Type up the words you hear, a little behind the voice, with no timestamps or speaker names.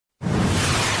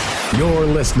You're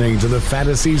listening to the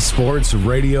Fantasy Sports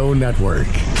Radio Network.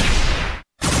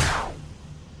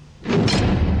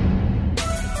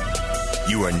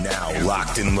 You are now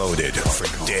locked and loaded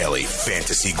for Daily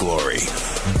Fantasy Glory.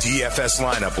 DFS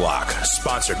Lineup Lock,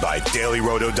 sponsored by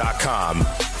DailyRoto.com,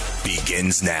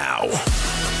 begins now.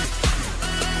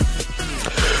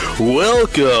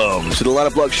 Welcome to the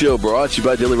Lineup Lock Show, brought to you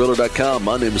by DailyRoto.com.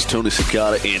 My name is Tony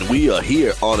Cicada, and we are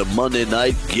here on a Monday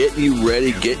night, getting you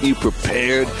ready, getting you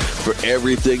prepared for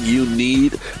everything you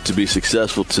need to be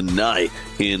successful tonight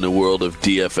in the world of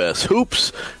DFS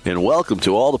hoops. And welcome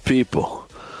to all the people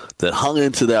that hung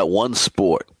into that one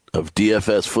sport of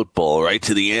DFS football right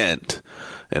to the end.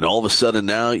 And all of a sudden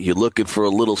now you're looking for a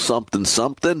little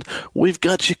something. We've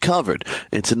got you covered.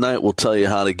 And tonight we'll tell you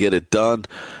how to get it done.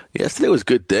 Yesterday was a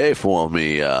good day for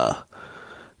me. I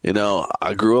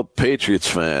grew up a Patriots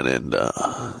fan, and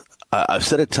I've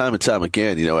said it time and time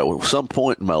again. At some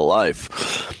point in my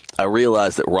life, I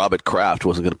realized that Robert Kraft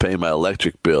wasn't going to pay my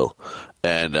electric bill.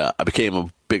 And I became a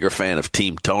bigger fan of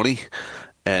Team Tony.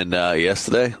 And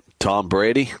yesterday, Tom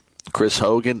Brady, Chris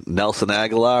Hogan, Nelson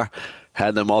Aguilar,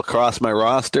 had them all cross my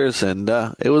rosters, and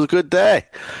it was a good day.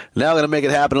 Now I'm going to make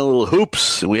it happen in a little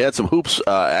hoops. And we had some hoops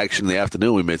action in the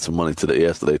afternoon. We made some money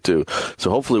yesterday, too. So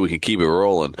hopefully we can keep it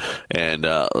rolling. And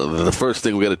the first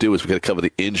thing we got to do is we got to cover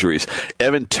the injuries.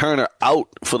 Evan Turner out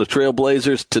for the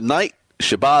Trailblazers tonight.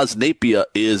 Shabazz Napier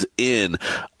is in,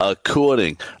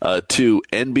 according to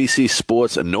NBC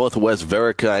Sports and Northwest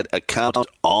Verified account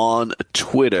on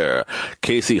Twitter.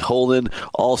 Casey Holden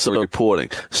also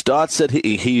reporting. Stott said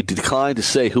he declined to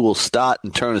say who will start in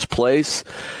Turner's place.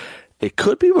 It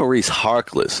could be Maurice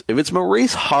Harkless. If it's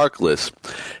Maurice Harkless,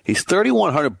 he's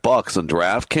 $3,100 on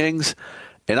DraftKings,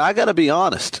 and I got to be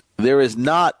honest, there is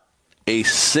not a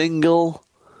single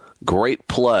great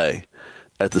play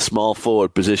at the small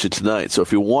forward position tonight. So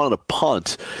if you wanted to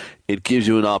punt, it gives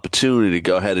you an opportunity to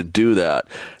go ahead and do that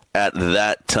at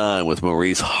that time with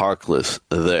Maurice Harkless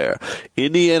there.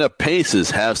 Indiana Pacers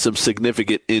have some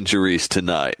significant injuries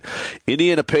tonight.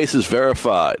 Indiana Pacers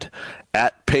verified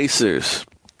at Pacers.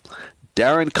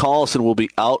 Darren Collison will be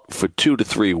out for 2 to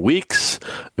 3 weeks.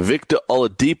 Victor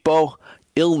Oladipo,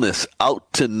 illness,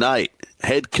 out tonight.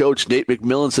 Head coach Nate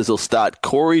McMillan says he'll start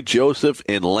Corey Joseph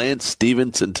and Lance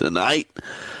Stevenson tonight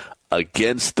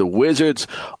against the Wizards.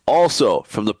 Also,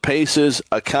 from the Pacers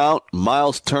account,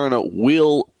 Miles Turner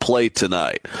will play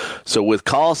tonight. So with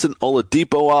Collison,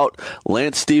 Oladipo out,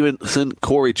 Lance Stevenson,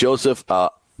 Corey Joseph,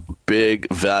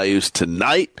 big values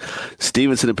tonight.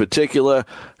 Stevenson in particular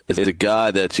is a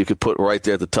guy that you could put right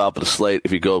there at the top of the slate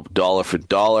if you go dollar for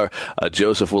dollar.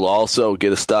 Joseph will also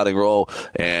get a starting role,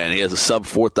 and he has a sub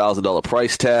 $4,000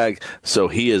 price tag, so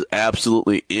he is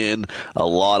absolutely in a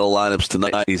lot of lineups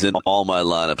tonight. He's in all my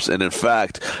lineups. And in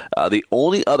fact, the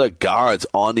only other guards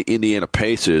on the Indiana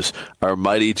Pacers are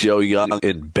Mighty Joe Young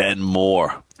and Ben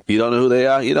Moore. You don't know who they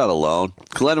are? You're not alone.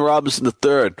 Glenn Robinson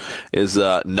III is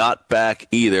not back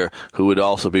either, who would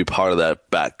also be part of that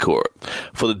backcourt.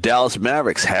 For the Dallas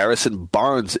Mavericks, Harrison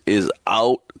Barnes is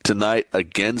out tonight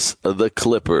against the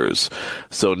Clippers.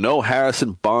 So no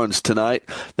Harrison Barnes tonight.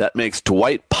 That makes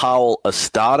Dwight Powell a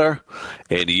starter,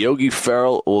 and Yogi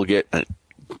Ferrell will get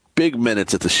big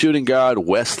minutes at the shooting guard.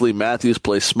 Wesley Matthews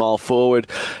plays small forward.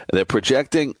 They're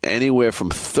projecting anywhere from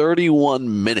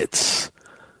 31 minutes.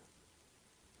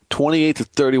 28 to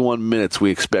 31 minutes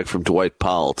we expect from Dwight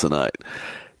Powell tonight.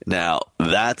 Now,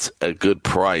 that's a good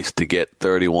price to get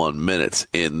 31 minutes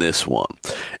in this one.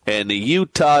 And the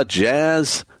Utah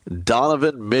Jazz,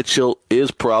 Donovan Mitchell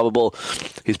is probable.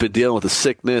 He's been dealing with a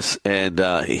sickness, and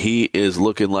he is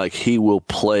looking like he will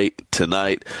play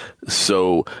tonight.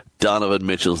 So Donovan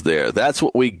Mitchell's there. That's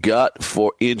what we got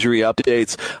for injury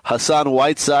updates. Hassan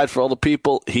Whiteside, for all the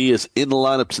people, he is in the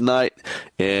lineup tonight,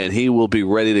 and he will be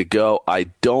ready to go. I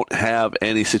don't have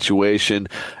any situation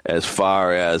as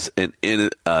far as an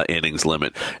innings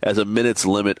limit, as a minutes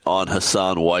limit on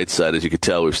Hassan Whiteside. As you can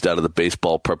tell, we've started the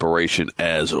baseball preparation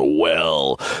as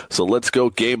well. So let's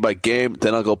go game by game.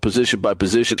 Then I'll go position by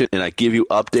position, and I give you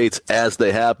updates as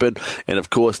they happen. And, of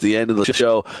course, the end of the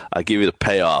show, I give you the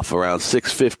payoff around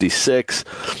 6:56.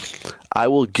 I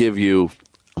will give you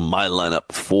my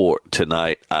lineup for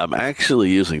tonight. I'm actually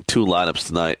using 2 lineups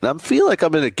tonight, and I feel like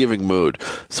I'm in a giving mood.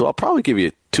 So I'll probably give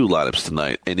you 2 lineups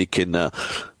tonight, and you can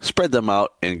spread them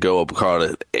out and go across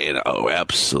it and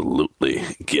absolutely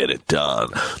get it done.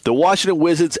 The Washington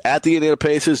Wizards at the Indiana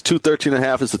Pacers,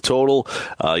 213.5 is the total.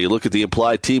 You look at the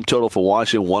implied team total for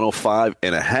Washington,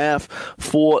 105.5.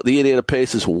 For the Indiana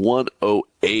Pacers,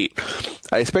 108.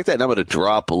 I expect that number to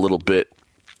drop a little bit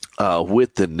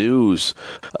with the news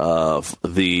of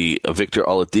the Victor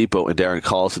Oladipo and Darren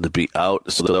Collison to be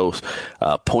out. So those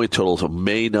point totals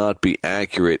may not be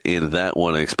accurate in that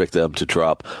one. I expect them to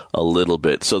drop a little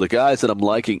bit. So the guys that I'm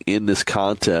liking in this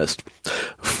contest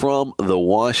from the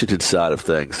Washington side of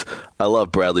things, I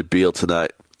love Bradley Beal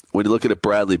tonight. When you look at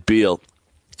Bradley Beal,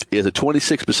 he has a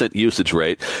 26% usage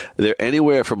rate. They're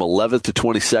anywhere from 11th to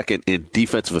 22nd in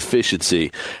defensive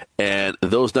efficiency, and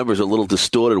those numbers are a little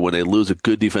distorted when they lose a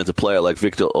good defensive player like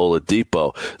Victor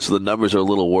Oladipo, so the numbers are a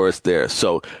little worse there.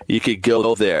 So you could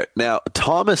go there. Now,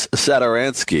 Thomas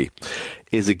Satoransky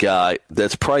is a guy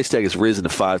that's price tag has risen to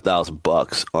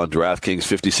 $5,000 on DraftKings,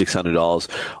 $5,600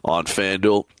 on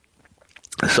FanDuel.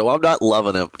 So I'm not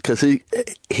loving him because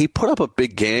he put up a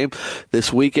big game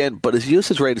this weekend, but his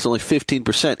usage rate is only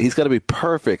 15%. He's got to be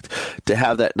perfect to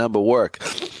have that number work.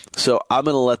 So I'm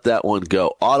going to let that one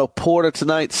go. Otto Porter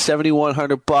tonight,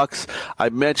 $7,100. I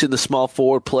mentioned the small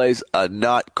forward plays are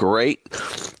not great,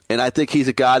 and I think he's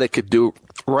a guy that could do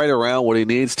right around what he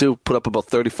needs to, put up about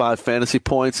 35 fantasy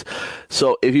points.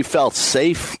 So if you felt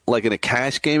safe, like in a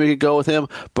cash game, you could go with him.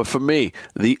 But for me,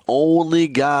 the only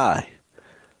guy,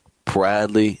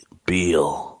 Bradley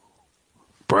Beal.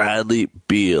 Bradley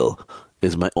Beal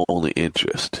is my only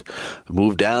interest.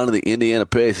 Move down to the Indiana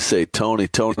Pacers and say, Tony,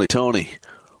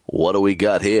 what do we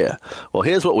got here? Well,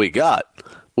 here's what we got.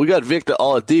 We got Victor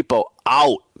Oladipo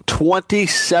out.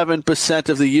 27%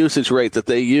 of the usage rate that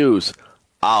they use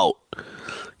out.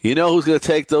 You know who's going to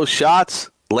take those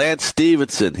shots? Lance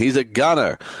Stevenson. He's a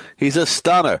gunner. He's a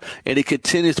stunner. And he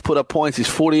continues to put up points. He's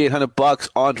 $4,800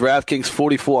 on DraftKings,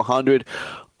 $4,400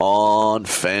 on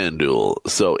FanDuel.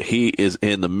 So he is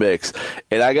in the mix.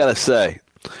 And I got to say,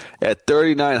 at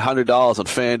 $3,900 on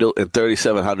FanDuel and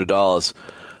 $3,700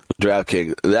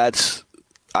 DraftKings,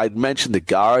 I mentioned the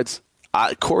guards.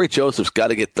 Corey Joseph's got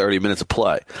to get 30 minutes of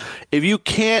play. If you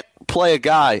can't play a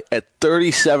guy at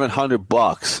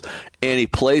 $3,700 and he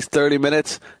plays 30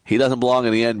 minutes, he doesn't belong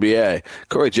in the NBA.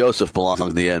 Corey Joseph belongs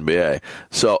in the NBA.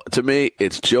 So to me,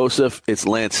 it's Joseph, it's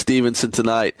Lance Stevenson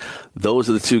tonight. Those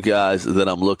are the two guys that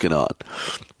I'm looking on.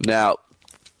 Now,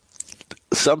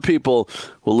 some people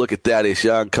will look at Thaddeus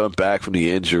Young coming back from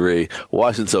the injury.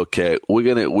 Washington's okay.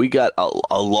 We got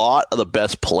a lot of the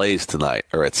best plays tonight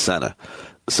are at center.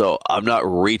 So I'm not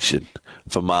reaching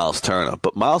for Miles Turner.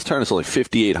 But Miles Turner's only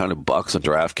 $5,800 on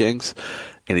DraftKings,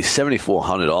 and he's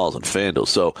 $7,400 on FanDuel.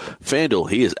 So FanDuel,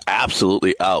 he is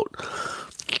absolutely out.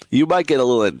 You might get a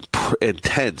little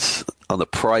intense on the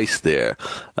price there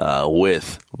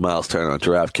with Miles Turner on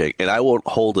DraftKings, and I won't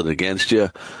hold it against you.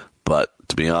 But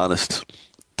to be honest,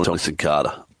 Tony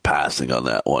Sincata passing on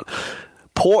that one.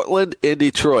 Portland in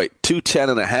Detroit,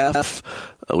 210.5.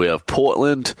 We have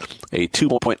Portland, a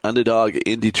 2-point underdog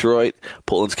in Detroit.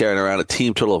 Portland's carrying around a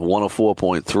team total of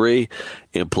 104.3.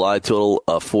 Implied total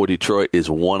for Detroit is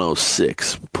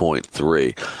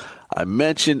 106.3. I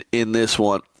mentioned in this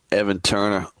one, Evan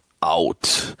Turner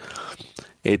out.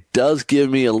 It does give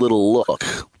me a little look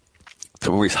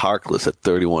to Maurice Harkless at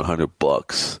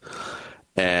 $3,100.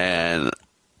 And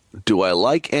do I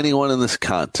like anyone in this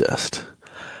contest?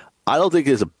 I don't think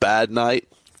it's a bad night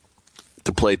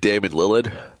to play Damian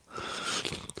Lillard.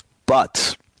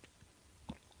 But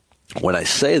when I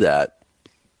say that,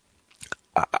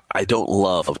 I don't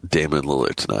love Damian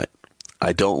Lillard tonight.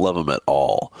 I don't love him at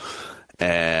all.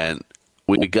 And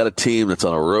we got a team that's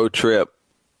on a road trip,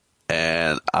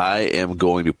 and I am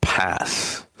going to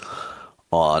pass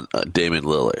on Damian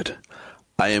Lillard.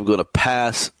 I am going to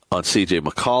pass on C.J.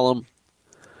 McCollum,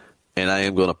 and I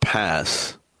am going to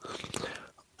pass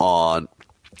on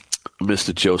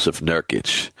Mr. Joseph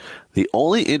Nurkic. The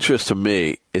only interest to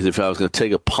me is if I was going to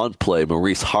take a punt play,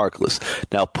 Maurice Harkless.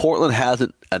 Now, Portland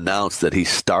hasn't announced that he's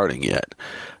starting yet.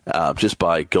 Just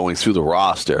by going through the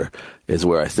roster is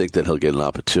where I think that he'll get an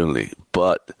opportunity.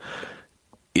 But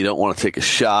you don't want to take a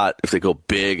shot. If they go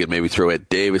big and maybe throw Ed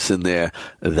Davis in there,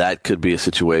 that could be a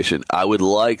situation. I would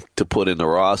like to put in the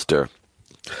roster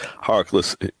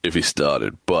Harkless if he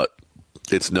started, but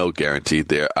it's no guaranteed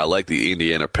there. I like the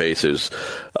Indiana Pacers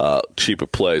cheaper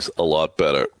plays a lot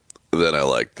better than I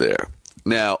like there.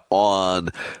 Now, on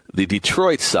the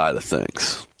Detroit side of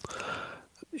things,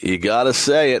 you got to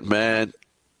say it, man.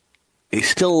 He's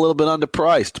still a little bit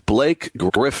underpriced. Blake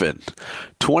Griffin,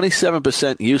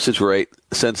 27% usage rate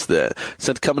since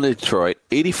coming to Detroit.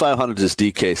 $8,500 is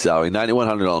DK salary,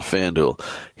 $9,100 on FanDuel.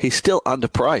 He's still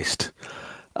underpriced.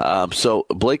 So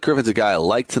Blake Griffin's a guy I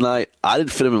like tonight. I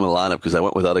didn't fit him in my lineup because I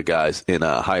went with other guys in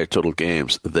higher total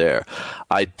games there.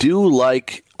 I do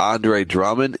like Andre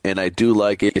Drummond, and I do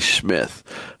like Ish Smith.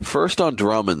 First on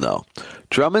Drummond, though.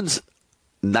 Drummond's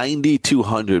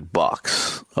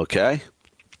 $9,200, okay?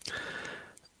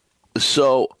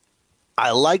 So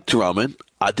I like Drummond.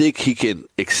 I think he can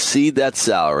exceed that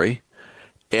salary,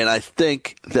 and I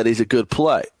think that he's a good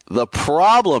play. The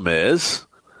problem is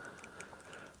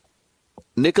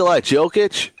Nikolai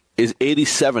Jokic is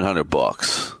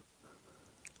 $8,700.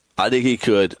 I think he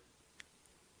could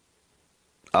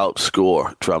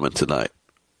outscore Drummond tonight.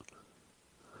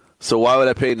 So why would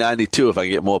I pay $92 if I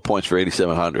get more points for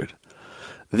 $8,700?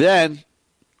 Then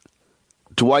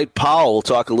Dwight Powell, we'll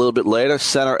talk a little bit later,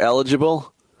 center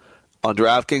eligible on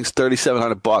DraftKings,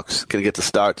 $3,700. Going to get the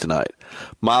start tonight.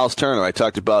 Miles Turner, I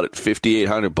talked about it,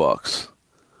 $5,800.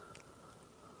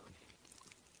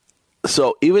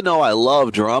 So even though I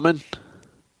love Drummond,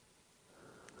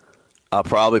 I'll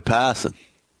probably pass him.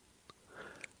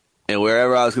 And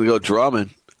wherever I was going to go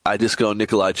Drummond, I just go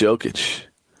Nikolai Jokic.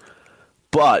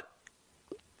 But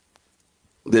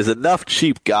there's enough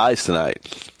cheap guys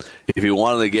tonight. If you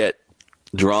wanted to get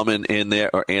Drummond in there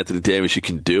or Anthony Davis, you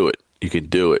can do it. You can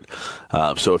do it.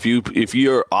 So if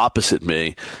you're opposite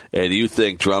me and you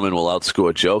think Drummond will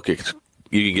outscore Jokic,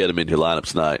 you can get him in your lineup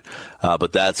tonight.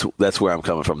 But that's where I'm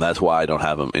coming from. That's why I don't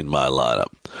have him in my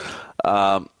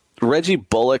lineup. Reggie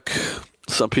Bullock,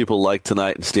 some people like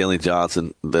tonight, and Stanley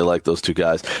Johnson. They like those two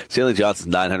guys. Stanley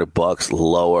Johnson's $900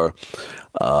 lower.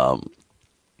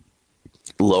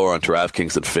 Lower on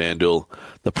DraftKings than FanDuel.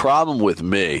 The problem with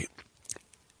me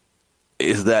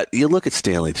is that you look at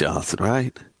Stanley Johnson,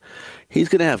 right? He's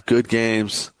going to have good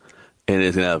games and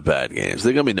he's going to have bad games.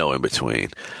 There's going to be no in between.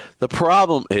 The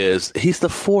problem is he's the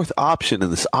fourth option in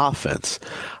this offense.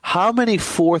 How many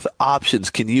fourth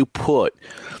options can you put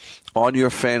on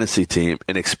your fantasy team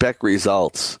and expect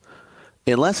results?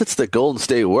 Unless it's the Golden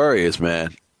State Warriors,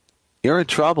 man, you're in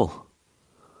trouble.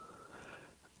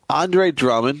 Andre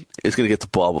Drummond is going to get the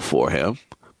ball before him.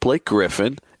 Blake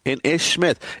Griffin and Ish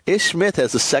Smith. Ish Smith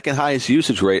has the second highest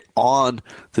usage rate on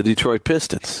the Detroit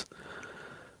Pistons.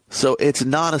 So it's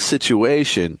not a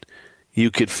situation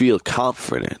you could feel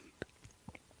confident in.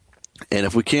 And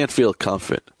if we can't feel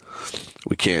comfort,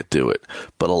 we can't do it.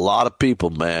 But a lot of people,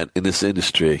 man, in this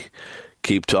industry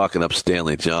keep talking up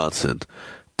Stanley Johnson.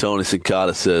 Tony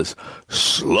Sincata says,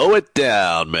 slow it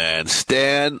down, man.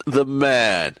 Stan the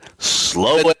man.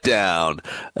 Slow it down.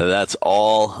 And that's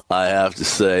all I have to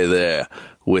say there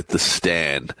with the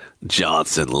Stan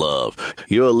Johnson love.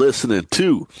 You're listening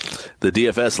to the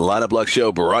DFS Lineup Block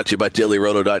Show, brought to you by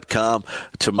DailyRoto.com.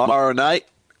 Tomorrow night,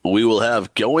 we will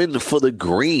have Going for the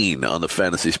Green on the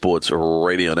Fantasy Sports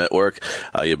Radio Network.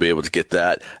 You'll be able to get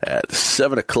that at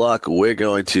 7 o'clock. We're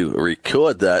going to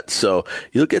record that, so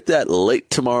you'll get that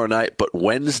late tomorrow night, but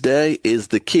Wednesday is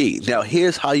the key. Now,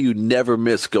 here's how you never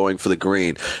miss Going for the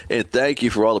Green, and thank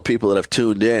you for all the people that have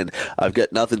tuned in. I've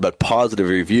got nothing but positive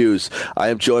reviews. I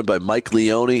am joined by Mike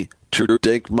Leone, Drew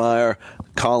Dinkmeyer,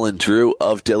 Colin Drew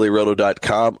of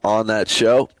DailyRoto.com on that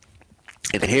show,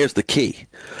 and here's the key.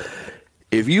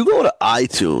 If you go to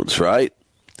iTunes, right,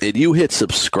 and you hit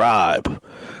subscribe,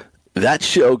 that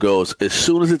show goes, as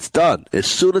soon as it's done, as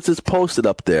soon as it's posted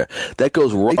up there, that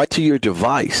goes right to your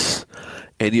device,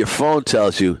 and your phone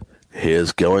tells you,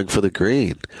 here's Going for the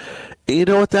Green. And you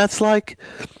know what that's like?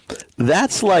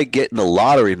 That's like getting a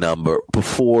lottery number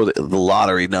before the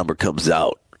lottery number comes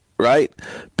out, right?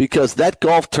 Because that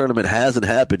golf tournament hasn't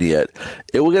happened yet,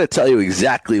 and we're going to tell you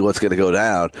exactly what's going to go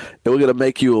down, and we're going to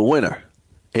make you a winner.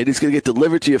 And it's going to get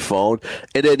delivered to your phone,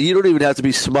 and then you don't even have to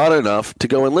be smart enough to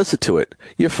go and listen to it.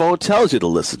 Your phone tells you to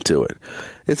listen to it.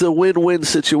 It's a win-win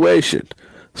situation.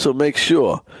 So make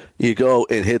sure you go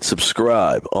and hit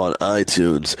subscribe on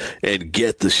iTunes and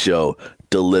get the show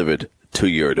delivered to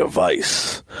your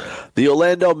device. The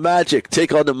Orlando Magic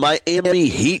take on the Miami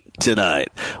Heat tonight.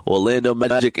 Orlando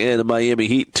Magic and the Miami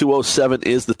Heat. 207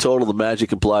 is the total. The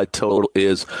Magic implied total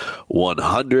is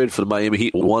 100 for the Miami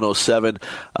Heat. 107.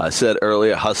 I said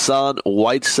earlier, Hassan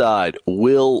Whiteside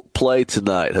will play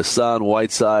tonight. Hassan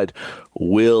Whiteside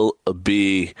will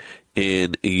be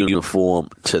in uniform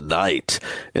tonight.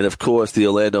 And, of course, the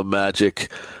Orlando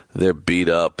Magic, they're beat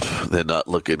up. They're not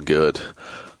looking good.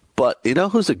 But you know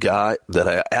who's a guy that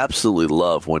I absolutely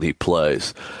love when he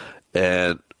plays?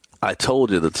 And I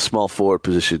told you that the small forward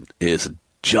position is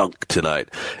junk tonight.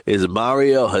 Is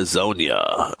Mario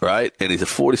Hezonja, right? And he's at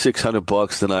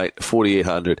 $4,600 tonight,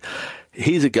 $4,800.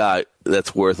 He's a guy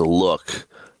that's worth a look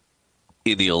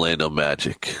in the Orlando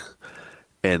Magic.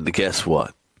 And guess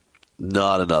what?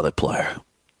 Not another player.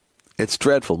 It's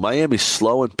dreadful. Miami's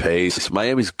slow in pace.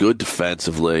 Miami's good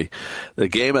defensively. The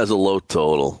game has a low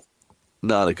total.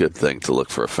 Not a good thing to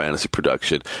look for a fantasy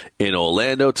production in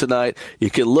Orlando tonight. You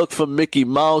can look for Mickey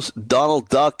Mouse, Donald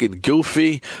Duck, and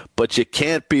Goofy, but you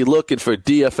can't be looking for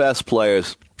DFS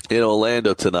players in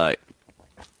Orlando tonight.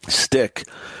 Stick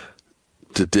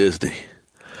to Disney.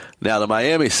 Now, the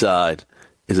Miami side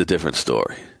is a different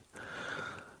story.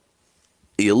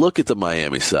 You look at the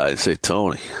Miami side and say,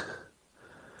 Tony,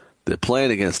 they're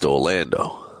playing against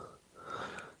Orlando.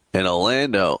 And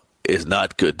Orlando is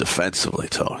not good defensively,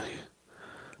 Tony.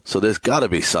 So there's got to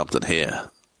be something here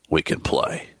we can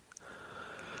play.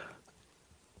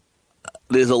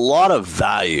 There's a lot of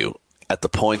value at the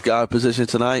point guard position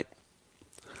tonight.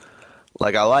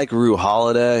 Like, I like Jrue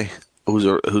Holiday, who's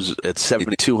at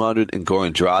 7,200, and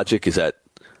Goran Dragic is at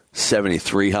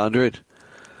 7,300.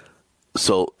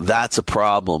 So that's a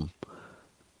problem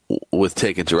with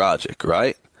taking Dragic,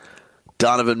 right?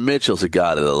 Donovan Mitchell's a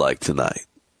guy that I like tonight.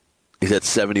 He's at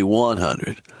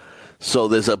 7,100. So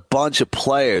there's a bunch of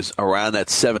players around that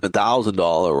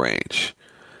 $7,000 range.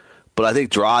 But I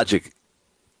think Dragic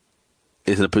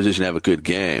is in a position to have a good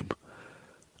game.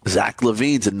 Zach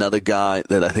LaVine's another guy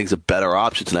that I think is a better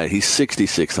option tonight. He's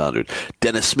 6,600.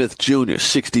 Dennis Smith Jr.,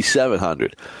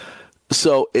 6,700.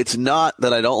 So it's not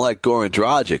that I don't like Goran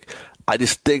Dragic. I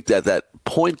just think that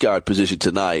point guard position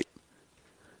tonight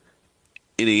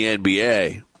in the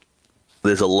NBA,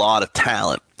 there's a lot of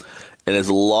talent. And there's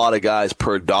a lot of guys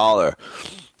per dollar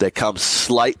that come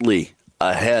slightly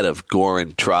ahead of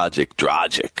Goran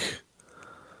Dragic.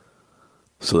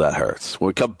 So that hurts. When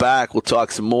we come back, we'll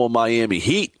talk some more Miami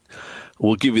Heat.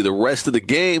 We'll give you the rest of the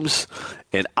games,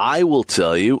 and I will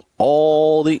tell you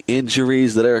all the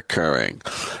injuries that are occurring.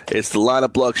 It's the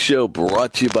Lineup Block Show,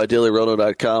 brought to you by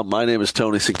DailyRoto.com. My name is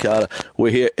Tony Cicada. We're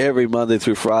here every Monday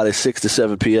through Friday, 6 to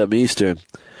 7 p.m. Eastern.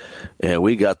 And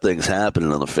we got things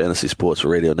happening on the Fantasy Sports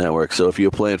Radio Network. So if you're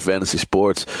playing fantasy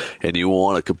sports and you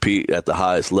want to compete at the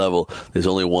highest level, there's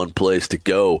only one place to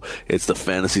go. It's the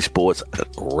Fantasy Sports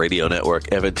Radio Network,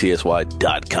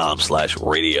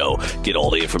 FNTSY.com/radio. Get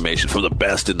all the information from the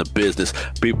best in the business.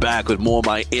 Be back with more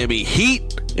Miami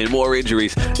Heat and more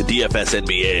injuries in DFS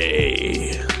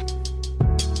NBA.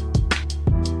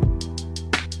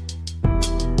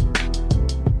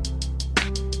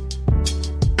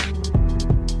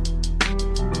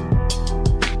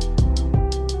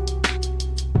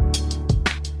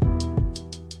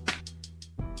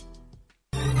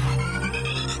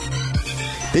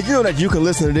 Did you know that you can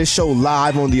listen to this show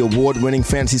live on the award-winning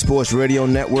Fantasy Sports Radio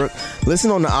Network?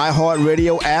 Listen on the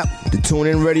iHeartRadio app, the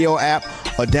TuneIn Radio app,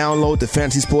 or download the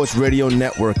Fantasy Sports Radio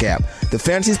Network app. The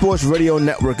Fantasy Sports Radio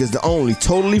Network is the only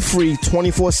totally free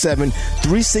 24/7,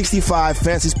 365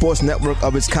 fantasy sports network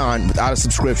of its kind without a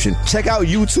subscription. Check out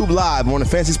YouTube Live on the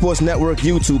Fantasy Sports Network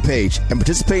YouTube page and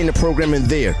participate in the programming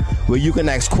there, where you can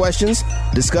ask questions,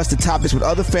 discuss the topics with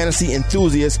other fantasy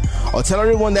enthusiasts, or tell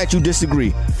everyone that you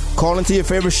disagree. Call into your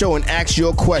favorite show and ask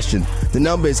your question. The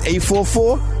number is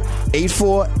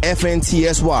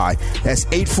 844-84-FNTSY. That's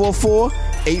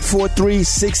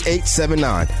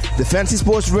 844-843-6879. The Fantasy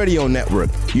Sports Radio Network,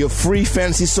 your free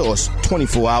fantasy source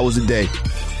 24 hours a day.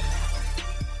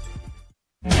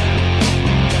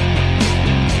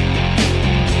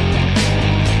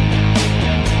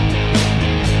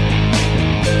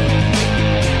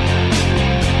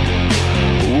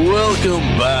 Welcome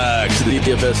back to the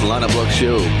DFS Lineup Block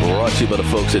Show, brought to you by the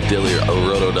folks at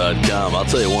DailyRoto.com. I'll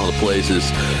tell you, one of the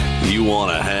places you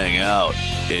want to hang out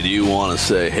and you want to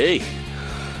say, hey,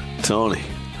 Tony,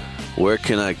 where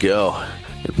can I go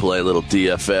and play a little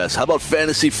DFS? How about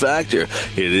Fantasy Factor?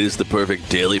 It is the perfect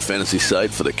daily fantasy site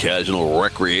for the casual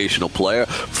recreational player.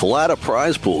 Flatter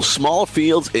prize pools, small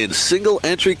fields, and single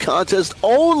entry contest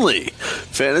only.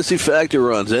 Fantasy Factor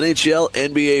runs NHL,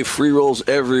 NBA free rolls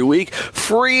every week.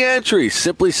 Free entry.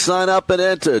 Simply sign up and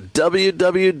enter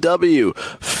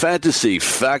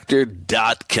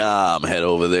www.fantasyfactor.com. Head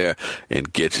over there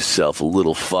and get yourself a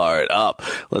little fired up.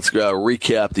 Let's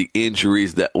recap the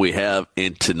injuries that we have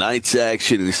in tonight's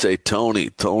action. And you say, Tony,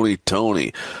 it's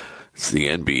the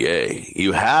NBA.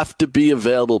 You have to be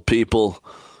available, people,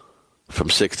 from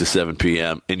 6 to 7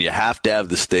 p.m., and you have to have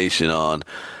the station on.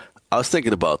 I was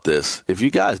thinking about this. If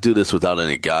you guys do this without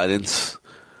any guidance,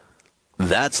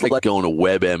 that's like going to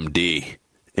WebMD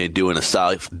and doing a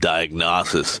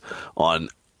self-diagnosis on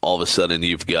all of a sudden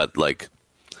you've got, like,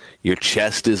 your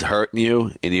chest is hurting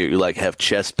you and you like have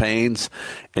chest pains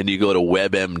and you go to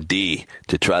WebMD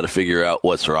to try to figure out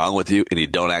what's wrong with you and you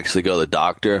don't actually go to the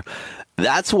doctor.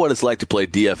 That's what it's like to play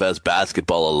DFS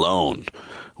basketball alone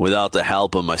without the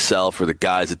help of myself or the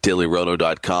guys at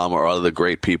DailyRoto.com or other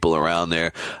great people around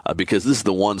there, because this is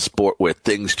the one sport where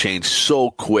things change so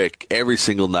quick every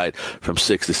single night from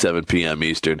 6 to 7 p.m.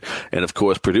 Eastern. And, of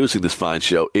course, producing this fine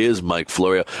show is Mike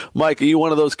Florio. Mike, are you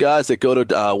one of those guys that go to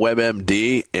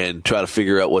WebMD and try to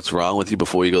figure out what's wrong with you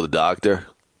before you go to the doctor?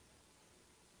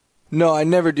 No, I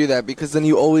never do that because then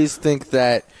you always think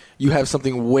that you have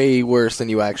something way worse than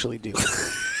you actually do.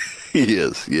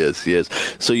 Yes.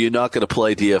 So you're not going to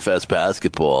play DFS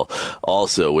basketball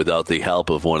also without the help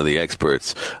of one of the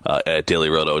experts at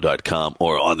dailyroto.com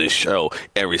or on this show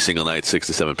every single night, 6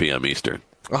 to 7 p.m. Eastern.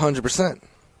 100%.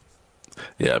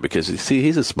 Yeah, because, see,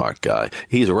 he's a smart guy.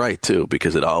 He's right, too,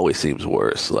 because it always seems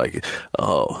worse. Like,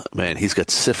 oh, man, he's got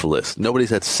syphilis. Nobody's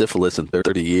had syphilis in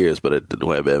 30 years, but at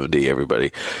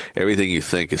WebMD, everything you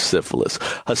think is syphilis.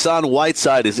 Hassan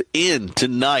Whiteside is in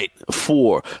tonight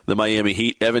for the Miami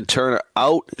Heat. Evan Turner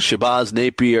out. Shabazz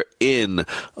Napier in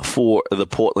for the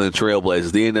Portland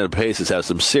Trailblazers. The Indiana Pacers have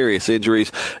some serious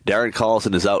injuries. Darren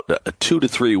Collison is out 2 to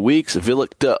 3 weeks.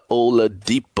 Victor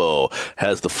Oladipo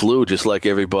has the flu, just like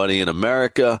everybody in America.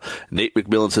 Nate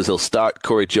McMillan says he'll start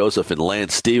Corey Joseph and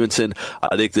Lance Stevenson.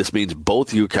 I think this means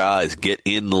both you guys get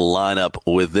in the lineup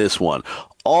with this one.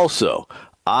 Also,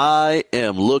 I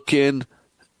am looking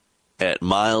at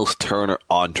Miles Turner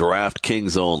on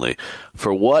DraftKings only.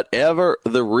 For whatever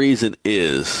the reason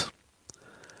is,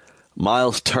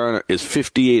 Miles Turner is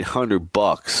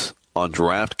 $5,800 on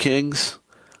DraftKings,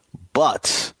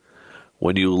 but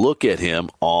when you look at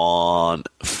him on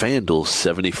FanDuel,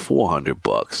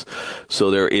 $7,400.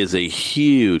 So there is a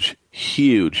huge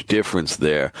difference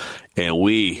there. And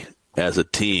we, as a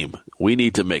team, we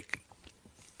need to make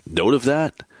note of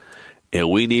that, and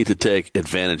we need to take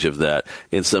advantage of that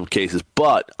in some cases.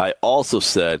 But I also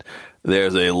said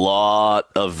there's a lot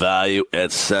of value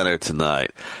at center tonight.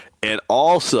 And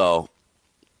also,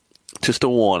 just a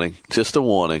warning,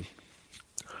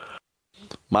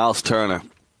 Miles Turner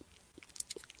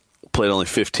played only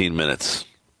 15 minutes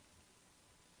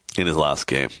in his last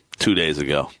game 2 days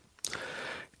ago,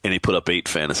 and he put up 8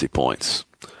 fantasy points.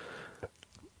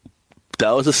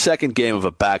 That was the second game of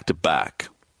a back-to-back.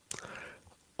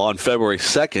 On February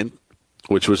 2nd,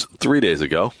 which was 3 days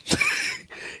ago,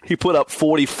 he put up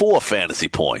 44 fantasy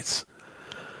points.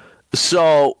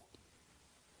 So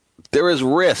there is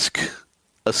risk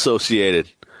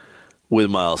associated with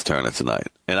Miles Turner tonight,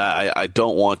 and I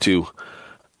don't want to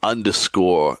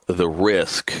underscore the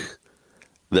risk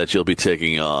that you'll be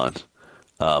taking on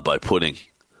by putting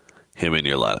him in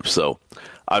your lineup. So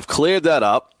I've cleared that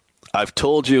up. I've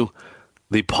told you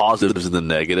the positives and the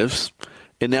negatives,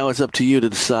 and now it's up to you to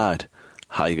decide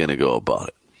how you're going to go about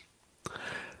it.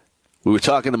 We were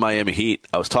talking to Miami Heat.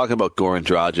 I was talking about Goran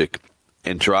Dragic,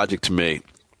 and Dragic to me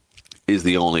is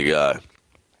the only guy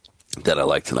that I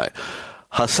like tonight.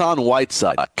 Hassan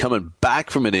Whiteside coming back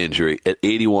from an injury at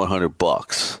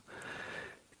 $8,100.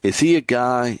 Is he a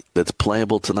guy that's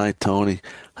playable tonight, Tony?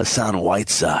 Hassan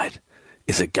Whiteside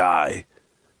is a guy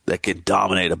that can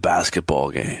dominate a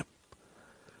basketball game.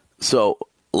 So,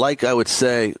 like I would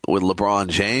say with LeBron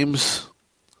James,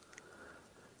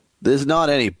 there's not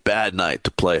any bad night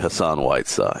to play Hassan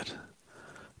Whiteside.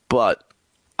 But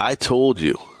I told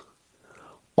you,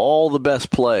 all the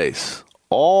best plays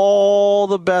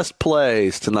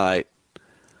tonight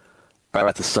are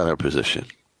at the center position.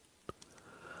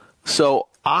 So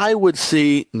I would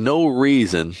see no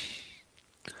reason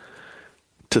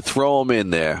to throw him in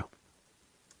there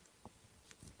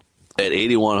at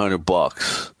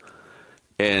 $8,100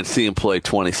 and see him play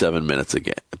 27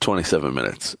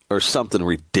 minutes or something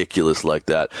ridiculous like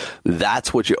that.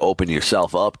 That's what you open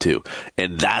yourself up to,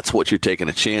 and that's what you're taking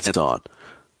a chance on.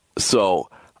 So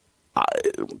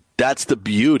that's the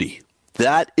beauty.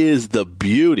 That is the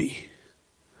beauty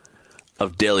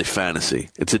of daily fantasy.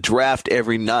 It's a draft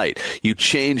every night. You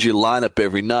change your lineup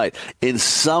every night. In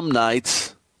some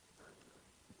nights,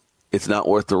 it's not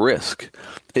worth the risk.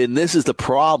 And this is the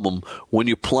problem when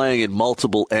you're playing in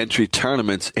multiple entry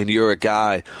tournaments and you're a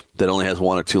guy that only has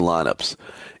 1 or 2 lineups.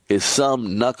 Is some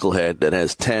knucklehead that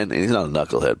has 10, and he's not a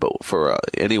knucklehead, but for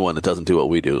anyone that doesn't do what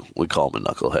we do, we call him a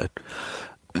knucklehead.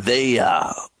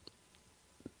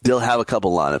 They'll have a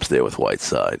couple lineups there with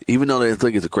Whiteside. Even though they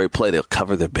think it's a great play, they'll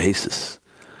cover their bases.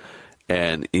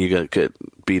 And you're going to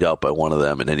get beat out by one of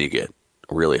them, and then you get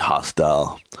really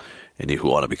hostile, and you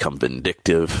want to become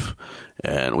vindictive,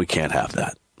 and we can't have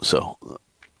that. So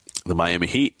the Miami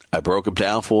Heat, I broke them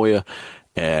down for you,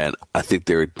 and I think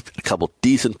there are a couple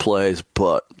decent plays,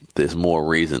 but there's more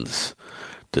reasons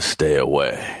to stay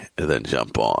away than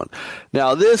jump on.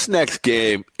 Now, this next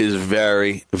game is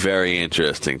very, very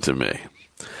interesting to me.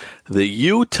 The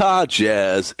Utah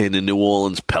Jazz and the New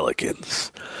Orleans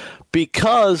Pelicans.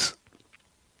 Because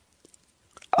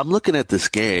I'm looking at this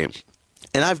game,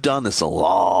 and I've done this a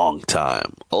long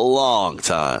time.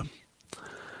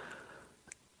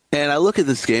 And I look at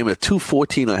this game at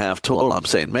 214.5 total. I'm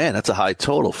saying, man, that's a high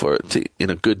total for in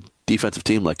a good defensive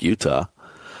team like Utah.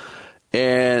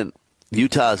 And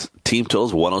Utah's team total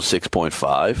is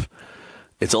 106.5.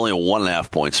 It's only a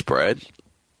 1.5-point spread.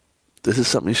 This is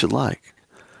something you should like.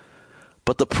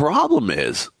 But the problem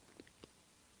is,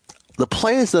 the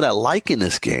players that I like in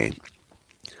this game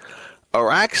are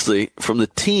actually from the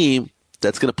team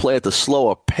that's going to play at the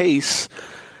slower pace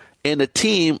and the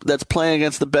team that's playing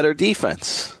against the better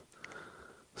defense.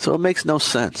 So it makes no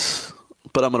sense.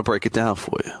 But I'm going to break it down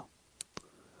for you.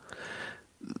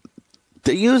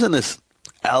 They're using this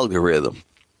algorithm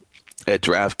at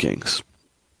DraftKings,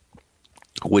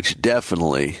 which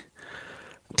definitely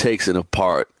takes it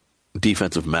apart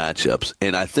defensive matchups,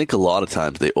 and I think a lot of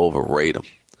times they overrate them.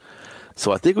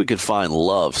 So I think we can find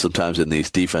love sometimes in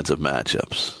these defensive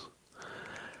matchups.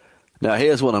 Now,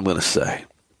 here's what I'm going to say.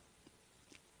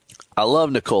 I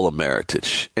love Nikola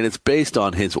Mirotic, and it's based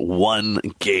on his one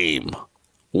game.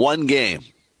 One game.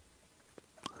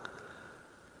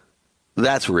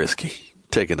 That's risky,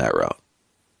 taking that route.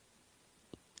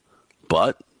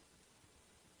 But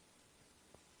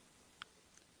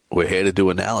we're here to do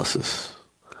analysis.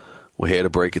 We're here to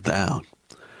break it down.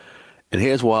 And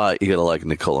here's why you got to like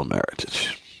Nikola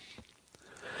Mirotic.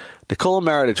 Nikola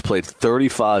Mirotic played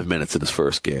 35 minutes in his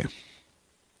first game.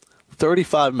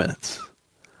 35 minutes.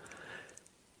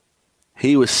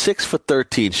 He was 6 for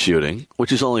 13 shooting,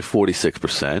 which is only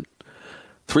 46%.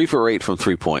 3 for 8 from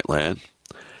three-point land.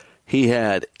 He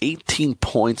had 18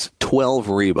 points, 12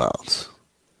 rebounds.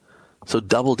 So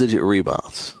double-digit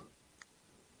rebounds.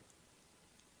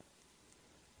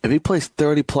 If he plays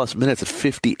 30-plus minutes at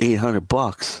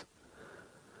 $5,800,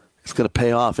 it's going to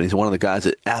pay off, and he's one of the guys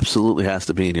that absolutely has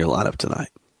to be in your lineup tonight.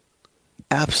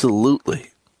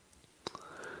 Absolutely.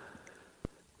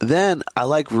 Then I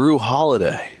like Jrue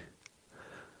Holiday.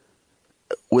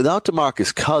 Without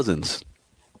DeMarcus Cousins,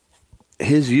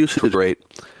 his usage rate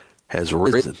has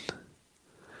risen.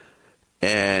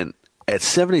 And at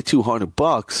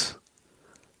 $7,200,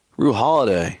 Jrue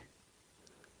Holiday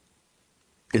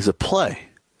is a play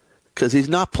because he's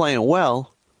not playing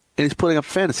well and he's putting up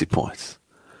fantasy points.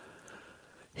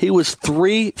 He was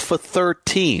 3 for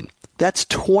 13. That's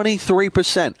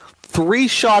 23%. 3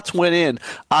 shots went in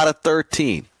out of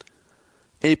 13.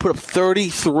 And he put up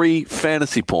 33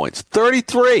 fantasy points.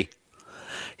 33!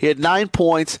 He had 9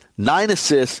 points, 9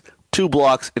 assists, 2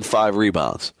 blocks, and 5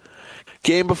 rebounds.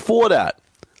 Game before that,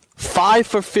 5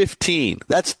 for 15.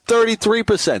 That's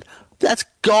 33%. That's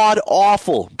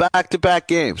god-awful back-to-back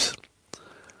games.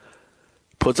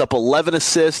 Puts up 11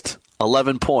 assists,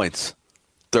 11 points,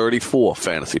 34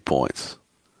 fantasy points.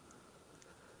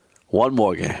 One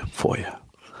more game for you.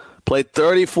 Played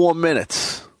 34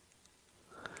 minutes.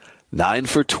 9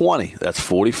 for 20. That's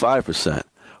 45%.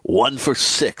 1 for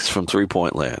 6 from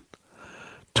three-point land.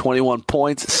 21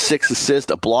 points, 6 assists,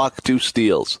 a block, 2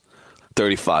 steals.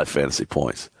 35 fantasy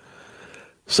points.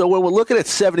 So when we're looking at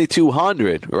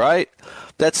 7,200, right,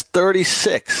 that's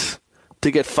 36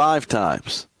 to get 5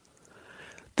 times.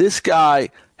 This guy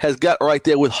has got right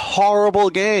there with horrible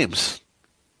games.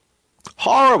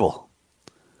 Horrible.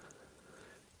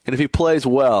 And if he plays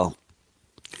well,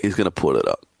 he's going to put it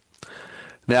up.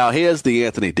 Now, here's the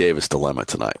Anthony Davis dilemma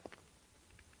tonight.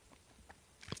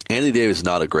 Anthony Davis is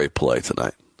not a great play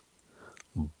tonight.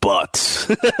 But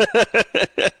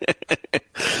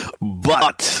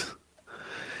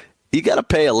you got to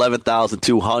pay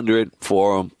 $11,200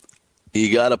 for him.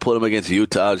 You got to put him against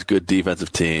Utah's good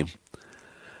defensive team.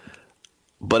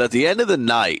 But at the end of the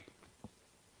night,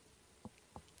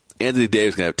 Anthony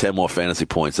Davis is going to have 10 more fantasy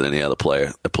points than any other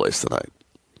player that plays tonight.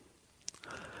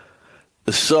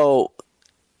 So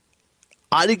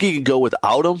I think you can go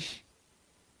without him.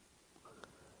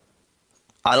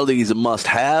 I don't think he's a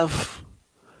must-have.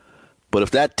 But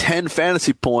if that 10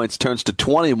 fantasy points turns to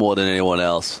 20 more than anyone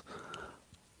else,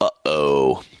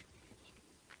 uh-oh.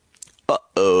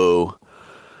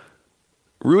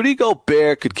 Rudy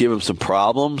Gobert could give him some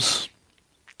problems,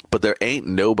 but there ain't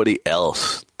nobody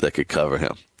else that could cover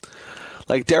him.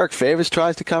 Like Derek Favors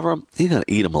tries to cover him, he's going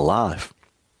to eat him alive.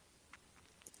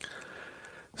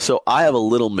 So I have a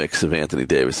little mix of Anthony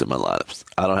Davis in my lineups.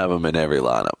 I don't have him in every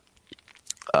lineup.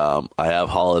 I have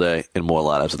Holiday in more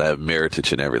lineups, and I have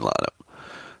Mirotic in every lineup.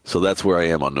 So that's where I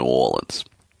am on New Orleans.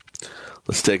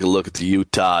 Let's take a look at the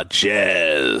Utah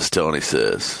Jazz, Tony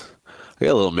says. I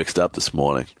got a little mixed up this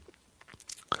morning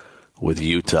with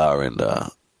Utah and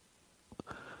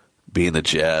being the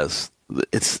Jazz.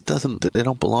 They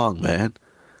don't belong, man.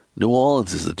 New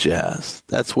Orleans is the Jazz.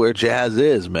 That's where Jazz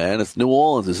is, man. It's New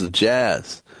Orleans is the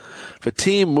Jazz. If a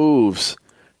team moves,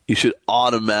 you should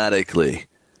automatically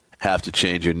have to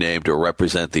change your name to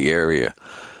represent the area.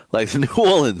 Like New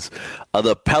Orleans are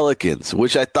the Pelicans,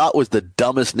 which I thought was the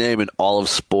dumbest name in all of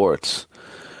sports.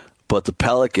 but the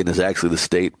pelican is actually the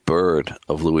state bird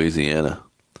of Louisiana.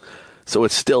 So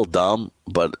it's still dumb,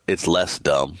 but it's less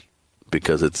dumb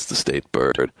because it's the state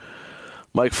bird.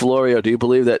 Mike Florio, do you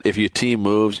believe that if your team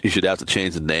moves, you should have to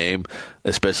change the name,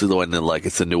 especially when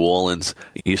it's the New Orleans?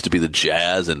 It used to be the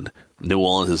Jazz, and New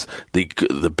Orleans is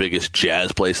the biggest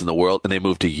jazz place in the world, and they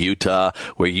moved to Utah,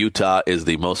 where Utah is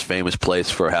the most famous place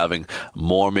for having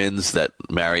Mormons that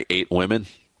marry 8 women?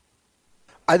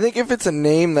 I think if it's a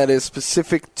name that is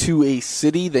specific to a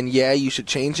city, then yeah, you should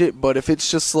change it. But if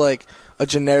it's just like a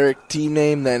generic team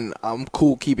name, then I'm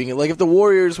cool keeping it. Like if the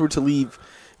Warriors were to leave,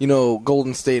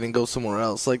 Golden State and go somewhere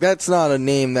else, like that's not a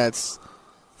name that's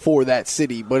for that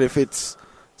city. But if it's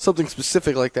something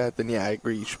specific like that, then yeah, I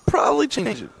agree. You should probably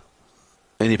change it.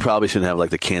 And you probably shouldn't have like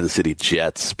the Kansas City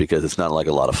Jets, because it's not like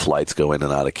a lot of flights go in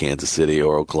and out of Kansas City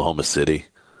or Oklahoma City.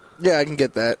 Yeah, I can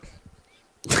get that.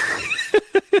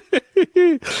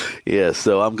 Yeah,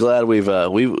 so I'm glad we've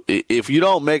if you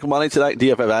don't make money tonight in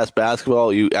DFS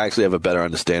basketball, you actually have a better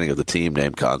understanding of the team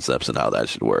name concepts and how that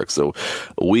should work. So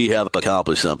we have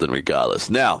accomplished something regardless.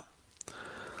 Now,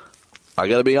 I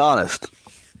got to be honest.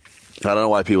 I don't know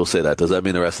why people say that. Does that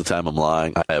mean the rest of the time I'm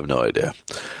lying? I have no idea.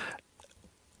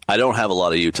 I don't have a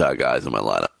lot of Utah guys in my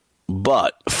lineup,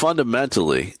 but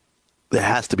fundamentally, there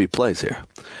has to be plays here.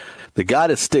 The guy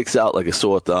that sticks out like a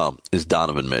sore thumb is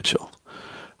Donovan Mitchell.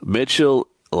 Mitchell,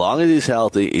 as long as he's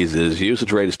healthy, his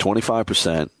usage rate is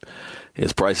 25%.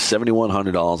 His price is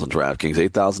 $7,100 on DraftKings,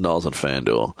 $8,000 on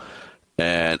FanDuel.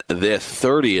 And they're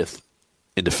 30th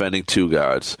in defending 2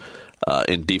 guards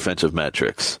in defensive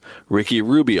metrics. Ricky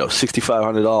Rubio,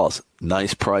 $6,500.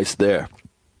 Nice price there.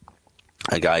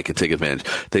 A guy can take advantage.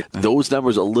 Those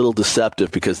numbers are a little deceptive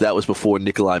because that was before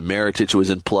Nikolai Mirotic was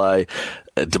in play.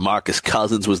 DeMarcus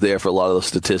Cousins was there for a lot of those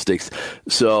statistics.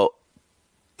 So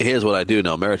here's what I do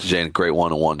know. Mirotic ain't a great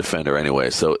one-on-one defender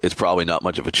anyway, so it's probably not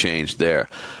much of a change there.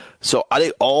 So I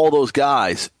think all those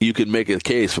guys you can make a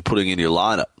case for putting in your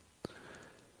lineup.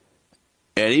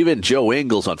 And even Joe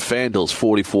Ingles on FanDuel's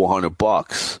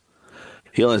 $4,400.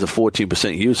 He only has a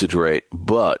 14% usage rate,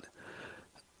 but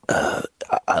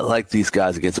I like these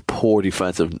guys against a poor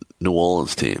defensive New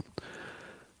Orleans team.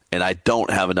 And I don't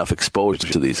have enough exposure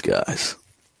to these guys.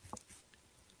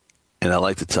 And I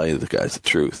like to tell you the guys the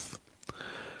truth.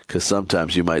 Because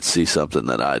sometimes you might see something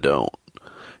that I don't.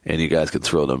 And you guys can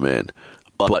throw them in.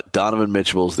 But Donovan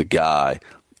Mitchell's the guy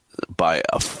by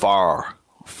a far,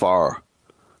 far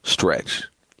stretch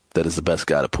that is the best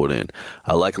guy to put in.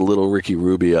 I like a little Ricky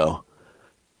Rubio.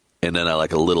 And then I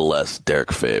like a little less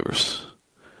Derek Favors.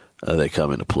 They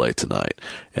come into play tonight,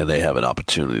 and they have an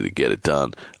opportunity to get it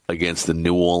done against the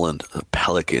New Orleans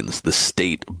Pelicans, the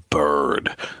state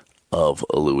bird of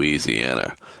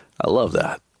Louisiana. I love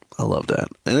that.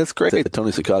 And it's great that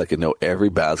Tony Cicada can know every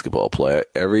basketball player,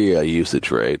 every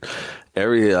usage rate,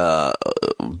 every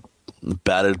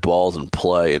batted balls in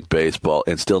play in baseball,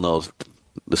 and still knows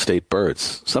the state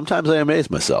birds. Sometimes I amaze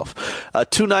myself.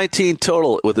 219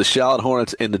 total with the Charlotte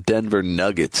Hornets and the Denver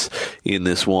Nuggets in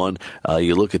this one.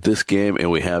 You look at this game, and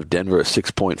we have Denver a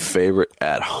 6-point favorite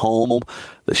at home.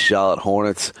 The Charlotte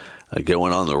Hornets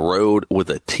going on the road with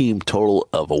a team total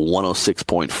of a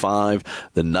 106.5.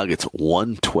 The Nuggets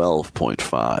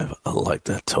 112.5. I like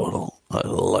that total. I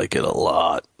like it a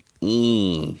lot.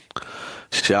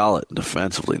 Charlotte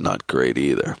defensively not great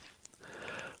either.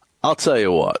 I'll tell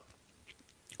you what.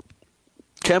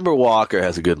 Kemba Walker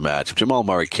has a good matchup. Jamal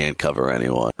Murray can't cover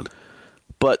anyone.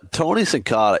 But Tony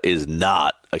Cicada is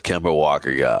not a Kemba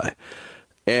Walker guy.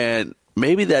 And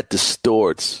maybe that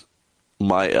distorts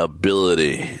my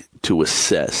ability to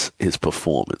assess his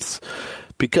performance.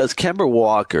 Because Kemba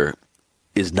Walker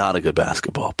is not a good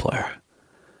basketball player.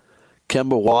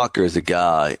 Kemba Walker is a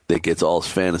guy that gets all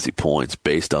his fantasy points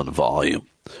based on volume.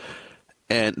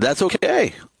 And that's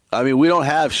okay. I mean, we don't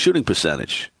have shooting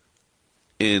percentage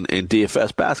in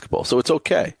DFS basketball, so it's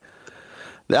okay.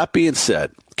 That being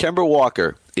said, Kemba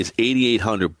Walker is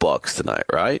 $8,800 tonight,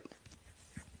 right?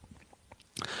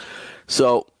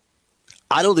 So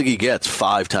I don't think he gets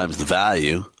 5 times the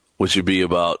value, which would be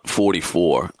about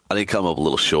 44. I think come up a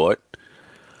little short.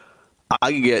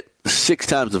 I can get 6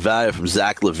 times the value from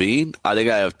Zach LaVine. I think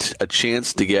I have a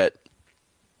chance to get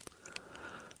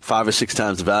 5 or 6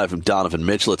 times the value from Donovan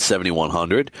Mitchell at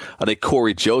 $7,100. I think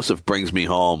Corey Joseph brings me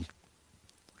home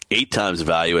 8 times the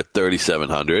value at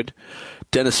 $3,700.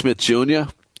 Dennis Smith Jr.,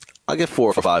 I get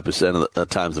 4 or 5% of the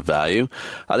times the value.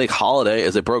 I think Holiday,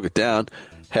 as I broke it down,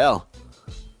 hell,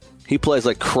 he plays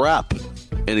like crap,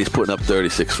 and he's putting up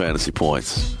 36 fantasy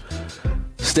points.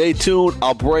 Stay tuned.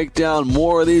 I'll break down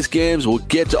more of these games. We'll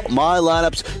get to my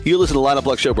lineups. You listen to the Lineup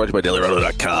Block Show, brought to you by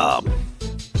DailyRoto.com.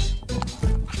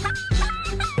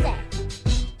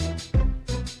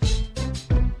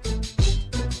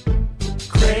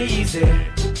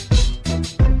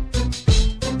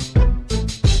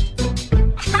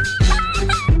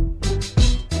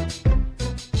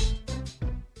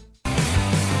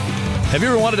 Have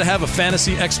you ever wanted to have a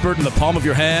fantasy expert in the palm of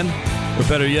your hand? Or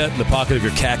better yet, in the pocket of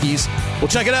your khakis? Well,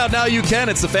 check it out. Now you can.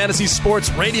 It's the Fantasy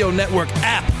Sports Radio Network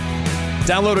app.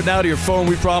 Download it now to your phone.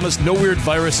 We promise no weird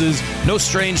viruses, no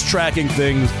strange tracking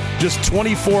things. Just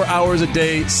 24 hours a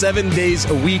day, 7 days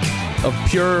a week of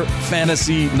pure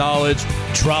fantasy knowledge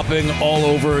dropping all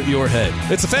over your head.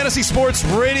 It's the Fantasy Sports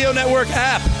Radio Network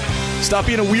app. Stop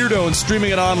being a weirdo and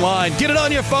streaming it online. Get it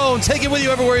on your phone. Take it with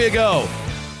you everywhere you go.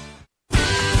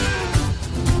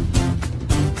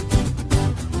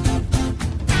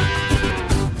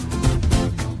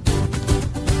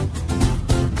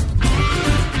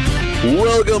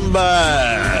 Welcome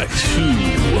back to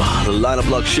the Lineup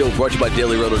Block Show, brought to you by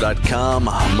DailyRoto.com.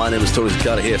 My name is Tony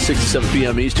Cicada here, 6 to 7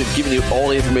 p.m. Eastern, giving you all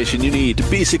the information you need to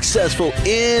be successful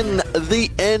in the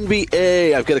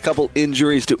NBA. I've got a couple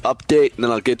injuries to update, and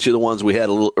then I'll get you the ones we had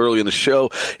a little early in the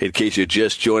show, in case you're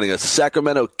just joining us.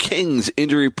 Sacramento Kings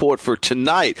injury report for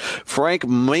tonight. Frank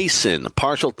Mason,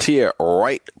 partial tear,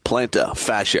 right plantar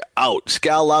fascia, out.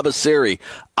 Skal Labissiere,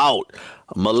 out.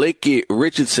 Maliki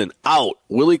Richardson out.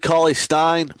 Willie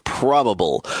Cauley-Stein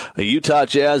probable. Utah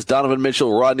Jazz, Donovan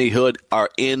Mitchell, Rodney Hood are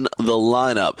in the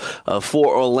lineup.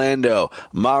 For Orlando,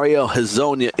 Mario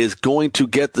Hezonja is going to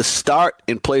get the start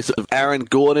in place of Aaron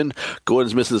Gordon.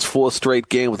 Gordon's missing his fourth straight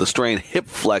game with a strained hip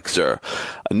flexor.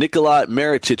 Nikolai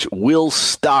Mirotic will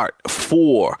start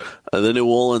for the New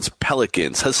Orleans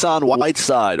Pelicans. Hassan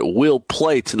Whiteside will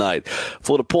play tonight.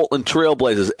 For the Portland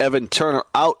Trailblazers, Evan Turner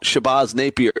out, Shabazz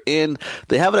Napier in.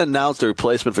 They haven't announced a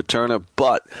replacement for Turner,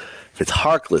 but if it's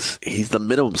Harkless, he's the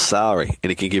minimum salary,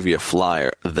 and he can give you a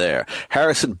flyer there.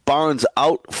 Harrison Barnes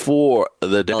out for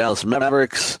the Dallas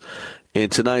Mavericks in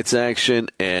tonight's action,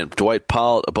 and Dwight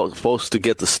Powell supposed to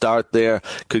get the start there.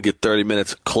 Could get 30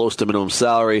 minutes, close to minimum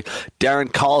salary.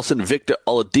 Darren Collison, Victor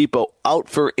Oladipo out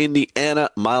for Indiana.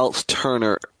 Miles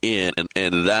Turner in,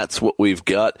 and that's what we've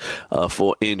got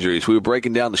for injuries. We were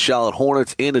breaking down the Charlotte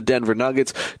Hornets and the Denver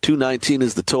Nuggets. 219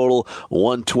 is the total,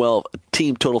 112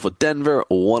 team total for Denver,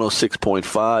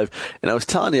 106.5. And I was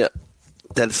telling you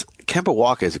that Kemba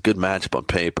Walker is a good matchup on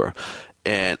paper.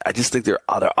 And I just think there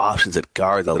are other options at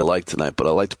guard that I like tonight, but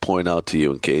I'd like to point out to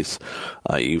you in case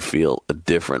you feel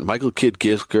different. Michael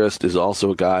Kidd-Gilchrist is also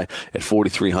a guy at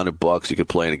 $4,300 you could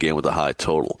play in a game with a high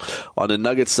total. On the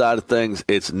Nuggets side of things,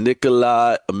 it's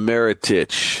Nikolai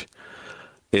Mirotic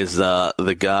is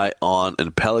the guy on the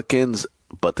Pelicans,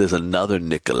 but there's another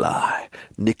Nikolai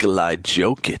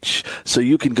Jokic. So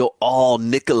you can go all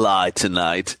Nikolai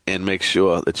tonight and make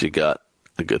sure that you got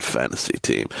a good fantasy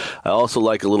team. I also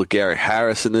like a little Gary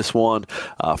Harris in this one.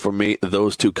 For me,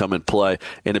 those two come in play.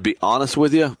 And to be honest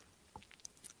with you,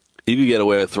 you could get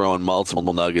away with throwing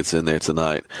multiple Nuggets in there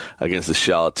tonight against the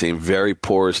Charlotte team. Very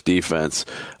porous defense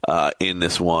in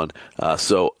this one.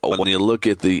 So when you look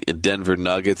at the Denver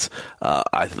Nuggets,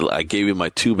 I gave you my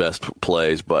two best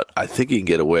plays, but I think you can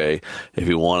get away if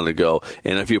you wanted to go.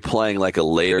 And if you're playing like a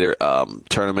later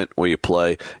tournament where you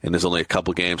play and there's only a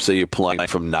couple games, say you're playing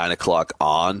from 9 o'clock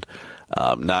on,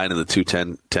 9 of the 2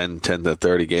 10 to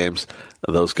 30 games,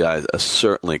 those guys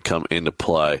certainly come into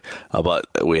play. But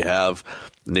we have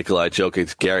Nikolai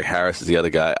Jokic, Gary Harris is the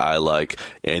other guy I like,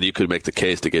 and you could make the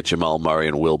case to get Jamal Murray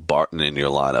and Will Barton in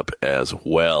your lineup as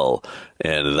well.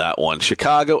 And that one,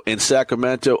 Chicago and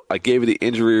Sacramento, I gave you the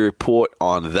injury report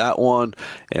on that one.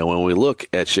 And when we look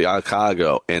at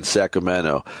Chicago and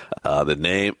Sacramento, the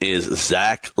name is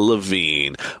Zach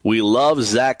LaVine. We love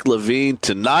Zach LaVine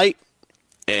tonight.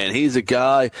 And he's a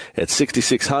guy at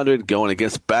 6,600 going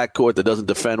against a backcourt that doesn't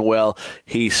defend well.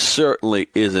 He certainly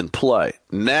is in play.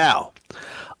 Now,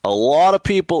 a lot of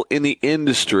people in the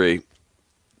industry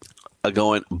are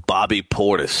going Bobby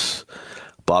Portis.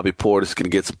 Bobby Portis is going to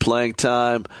get some playing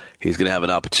time. He's going to have an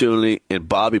opportunity. And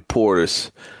Bobby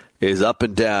Portis is up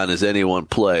and down as anyone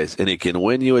plays. And he can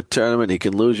win you a tournament. He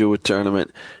can lose you a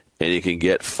tournament. And he can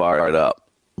get fired up.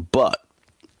 But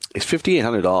it's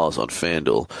 $5,800 on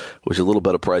FanDuel, which is a little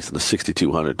better price than the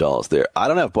 $6,200 there. I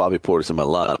don't have Bobby Portis in my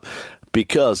lineup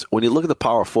because when you look at the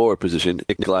power forward position,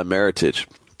 Nikolai Mirotic,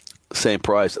 same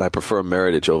price, and I prefer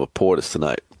Mirotic over Portis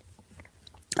tonight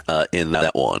in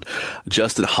that one.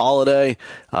 Justin Holiday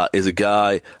is a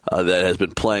guy that has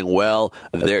been playing well.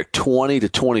 They're 20 to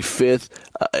 25th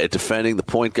at defending the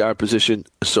point guard position,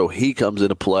 so he comes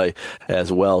into play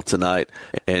as well tonight.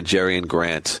 And Jerian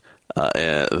Grant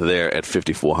there at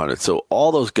 5,400. So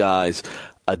all those guys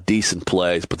are decent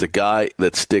plays, but the guy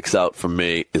that sticks out for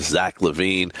me is Zach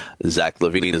LaVine. Zach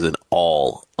LaVine is in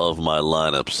all of my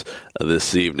lineups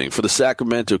this evening. For the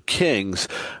Sacramento Kings,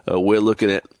 we're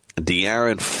looking at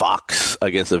De'Aaron Fox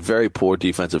against a very poor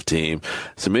defensive team.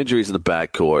 Some injuries in the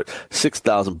backcourt.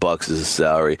 $6,000 is his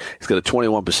salary. He's got a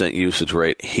 21% usage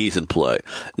rate. He's in play.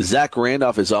 Zach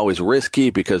Randolph is always risky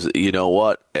because, you know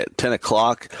what? At 10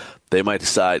 o'clock, they might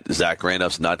decide Zach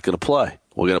Randolph's not going to play.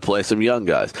 We're going to play some young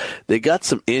guys. They got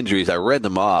some injuries. I read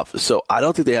them off. So I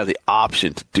don't think they have the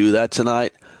option to do that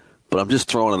tonight. But I'm just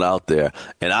throwing it out there.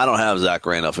 And I don't have Zach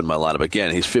Randolph in my lineup.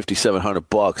 Again, he's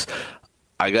 $5,700.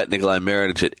 I got Nikolai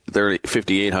Mirotic at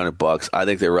 $5,800. I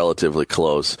think they're relatively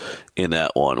close in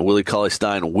that one. Willie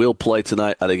Cauley-Stein will play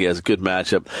tonight. I think he has a good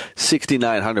matchup.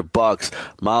 $6,900.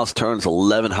 Miles Turner's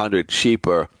 $1,100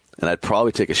 cheaper, and I'd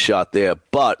probably take a shot there.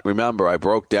 But remember, I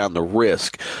broke down the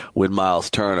risk with Miles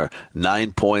Turner.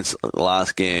 9 points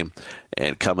last game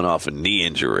and coming off a knee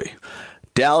injury.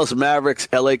 Dallas Mavericks,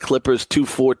 LA Clippers,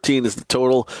 214 is the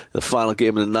total. The final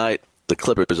game of the night. The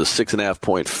Clippers a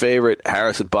 6.5-point favorite.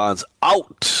 Harrison Barnes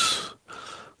out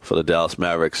for the Dallas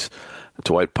Mavericks.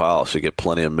 Dwight Powell should get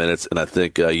plenty of minutes, and I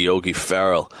think Yogi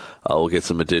Ferrell will get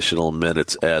some additional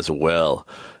minutes as well.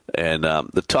 And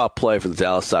the top player for the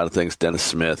Dallas side of things, Dennis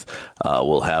Smith,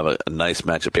 will have a nice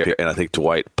matchup here. And I think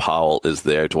Dwight Powell is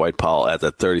there. Dwight Powell at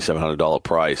that $3,700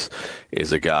 price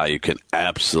is a guy you can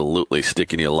absolutely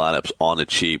stick in your lineups on the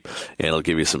cheap, and it'll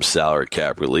give you some salary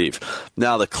cap relief.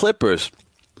 Now, the Clippers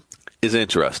is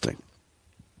interesting.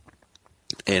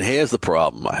 And here's the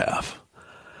problem I have.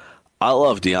 I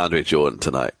love DeAndre Jordan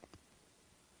tonight.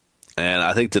 And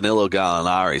I think Danilo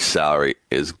Gallinari's salary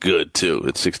is good, too,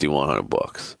 at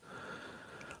 $6,100.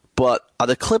 But are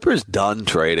the Clippers done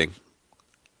trading?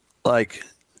 Like,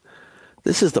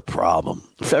 this is the problem.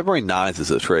 February 9th is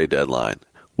the trade deadline.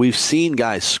 We've seen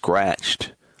guys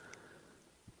scratched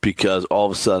because all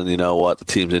of a sudden, you know what, the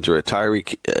team's into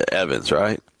Tyreek Evans,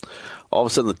 right? All of a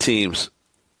sudden, the teams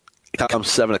come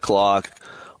 7 o'clock,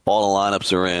 all the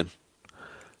lineups are in.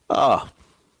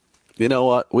 You know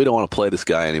what? We don't want to play this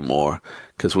guy anymore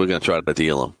because we're going to try to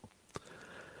deal him.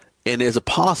 And there's a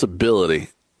possibility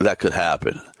that could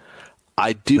happen.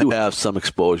 I do have some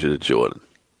exposure to Jordan,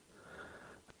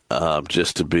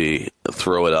 just to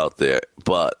throw it out there.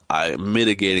 But I'm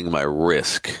mitigating my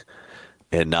risk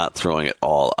and not throwing it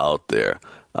all out there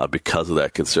because of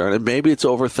that concern. And maybe it's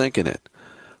overthinking it.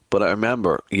 But I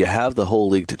remember, you have the whole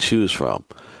league to choose from.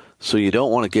 So you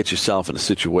don't want to get yourself in a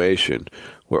situation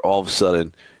where all of a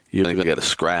sudden you're going to get a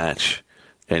scratch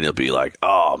and you'll be like,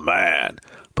 oh, man.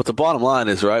 But the bottom line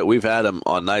is, right, we've had them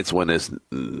on nights when there's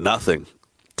nothing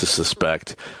to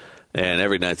suspect. And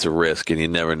every night's a risk, and you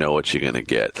never know what you're going to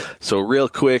get. So real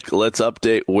quick, let's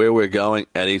update where we're going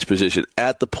at each position.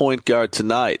 At the point guard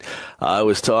tonight, I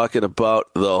was talking about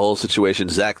the whole situation.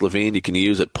 Zach LaVine, you can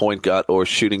use at point guard or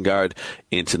shooting guard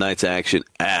in tonight's action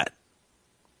at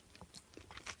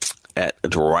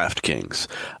DraftKings.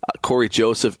 Corey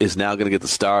Joseph is now going to get the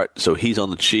start, so he's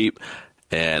on the cheap.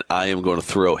 And I am going to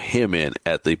throw him in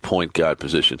at the point guard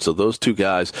position. So those two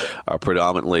guys are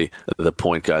predominantly the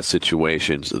point guard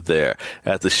situations there.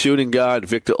 At the shooting guard,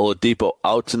 Victor Oladipo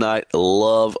out tonight.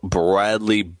 Love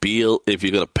Bradley Beal if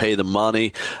you're going to pay the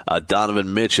money.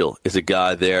 Donovan Mitchell is a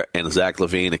guy there. And Zach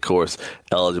LaVine, of course,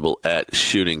 eligible at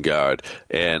shooting guard.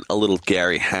 And a little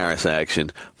Gary Harris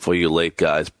action for you late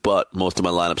guys. But most of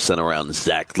my lineups center around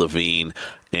Zach LaVine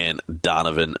and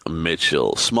Donovan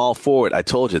Mitchell. Small forward, I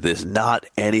told you, there's not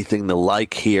anything to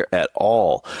like here at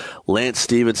all. Lance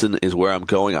Stevenson is where I'm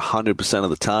going 100% of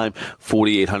the time,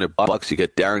 $4,800. You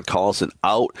get Darren Collison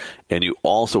out, and you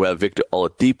also have Victor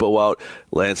Oladipo out.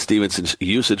 Lance Stevenson's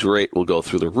usage rate will go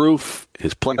through the roof.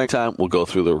 His playing time will go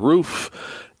through the roof.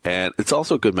 And it's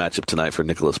also a good matchup tonight for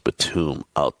Nicholas Batum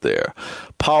out there.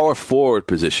 Power forward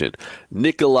position,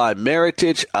 Nikolai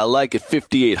Mirotic, I like at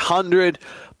 $5,800.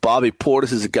 Bobby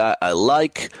Portis is a guy I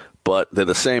like, but they're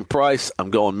the same price. I'm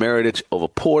going Mirotic over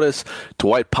Portis.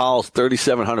 Dwight Powell's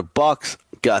 $3,700.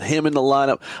 Got him in the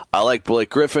lineup. I like Blake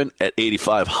Griffin at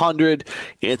 $8,500.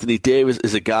 Anthony Davis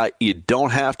is a guy you don't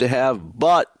have to have,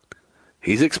 but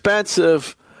he's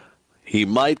expensive. He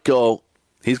might go.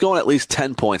 He's going at least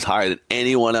 10 points higher than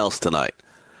anyone else tonight.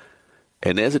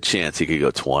 And there's a chance he could go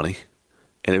 20.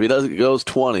 And if he goes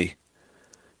 20,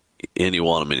 and you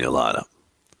want him in your lineup.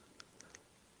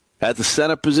 At the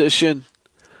center position,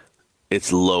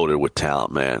 it's loaded with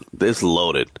talent, man. It's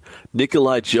loaded.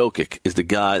 Nikolai Jokic is the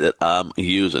guy that I'm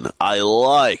using. I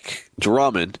like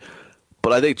Drummond,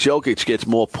 but I think Jokic gets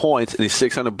more points and he's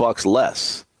 $600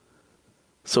 less.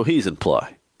 So he's in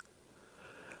play.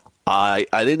 I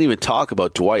didn't even talk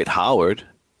about Dwight Howard,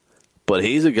 but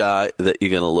he's a guy that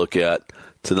you're going to look at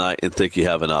tonight and think you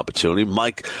have an opportunity.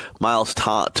 Miles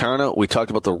Turner, we talked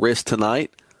about the risk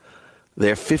tonight.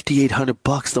 They're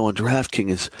 $5,800 though on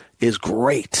DraftKings is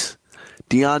great.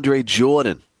 DeAndre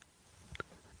Jordan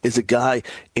is a guy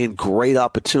in great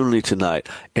opportunity tonight.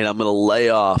 And I'm going to lay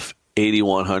off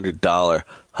 $8,100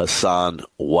 Hassan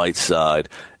Whiteside.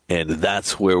 And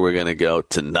that's where we're going to go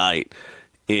tonight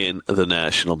in the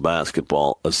National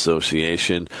Basketball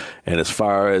Association. And as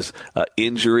far as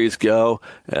injuries go,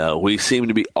 we seem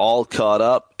to be all caught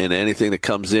up, and anything that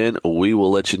comes in, we will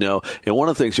let you know. And one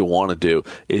of the things you want to do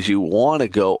is you want to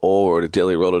go over to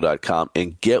dailyroto.com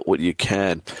and get what you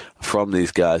can from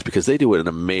these guys, because they do an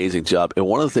amazing job. And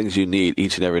one of the things you need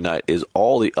each and every night is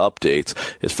all the updates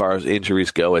as far as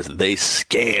injuries go, as they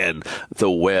scan the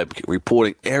web,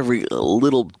 reporting every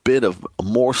little bit of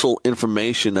morsel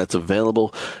information that's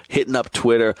available, hitting up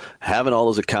Twitter, having all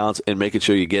those accounts, and making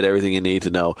sure you get everything you need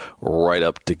to know right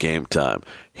up to game time.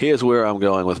 Here's where I'm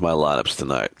going with my lineups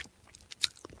tonight.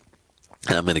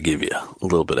 And I'm going to give you a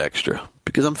little bit extra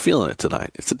because I'm feeling it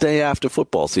tonight. It's the day after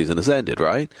football season has ended,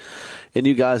 right? And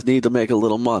you guys need to make a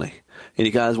little money. And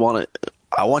you guys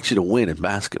I want you to win in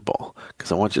basketball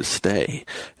because I want you to stay.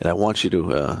 And I want you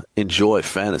to enjoy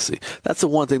fantasy. That's the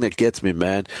one thing that gets me,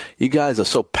 man. You guys are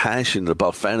so passionate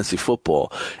about fantasy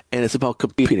football. And it's about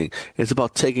competing. It's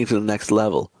about taking it to the next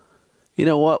level. You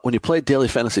know what? When you play daily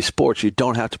fantasy sports, you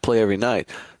don't have to play every night.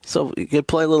 So you can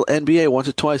play a little NBA once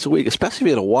or twice a week, especially if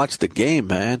you're going to watch the game,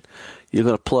 man. You're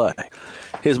going to play.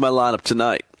 Here's my lineup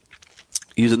tonight.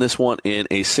 Using this one in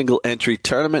a single-entry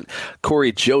tournament,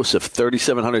 Corey Joseph,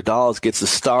 $3,700, gets the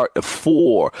start of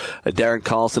 4. Darren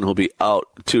Collison will be out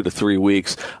 2 to 3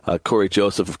 weeks. Corey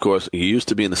Joseph, of course, he used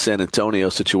to be in the San Antonio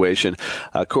situation.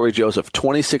 Corey Joseph,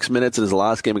 26 minutes in his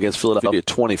last game against Philadelphia,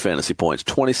 20 fantasy points.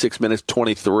 26 minutes,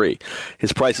 23.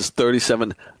 His price is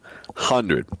 $3,700.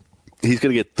 He's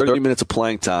going to get 30 minutes of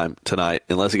playing time tonight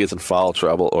unless he gets in foul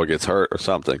trouble or gets hurt or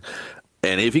something.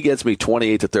 And if he gets me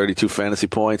 28 to 32 fantasy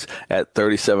points at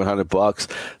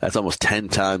 $3,700, that's almost 10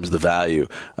 times the value.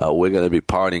 We're going to be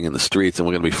partying in the streets, and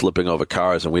we're going to be flipping over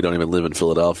cars, and we don't even live in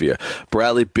Philadelphia.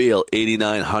 Bradley Beal,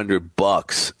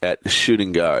 $8,900 at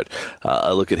shooting guard.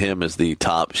 I look at him as the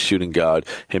top shooting guard,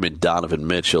 him and Donovan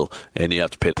Mitchell, and you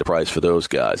have to pay the price for those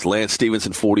guys. Lance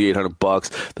Stevenson,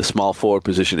 $4,800. The small forward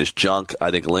position is junk. I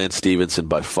think Lance Stevenson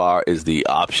by far is the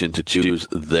option to choose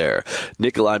there.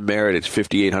 Nikolai Mirotic,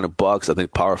 $5,800. I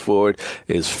think power forward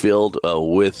is filled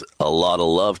with a lot of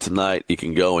love tonight. You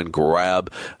can go and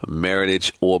grab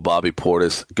Mirotic or Bobby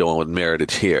Portis, going with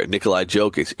Mirotic here. Nikolai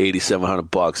Jokic,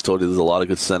 $8,700. Told you there's a lot of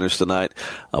good centers tonight,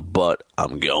 but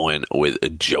I'm going with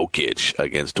Jokic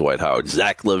against Dwight Howard.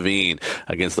 Zach LaVine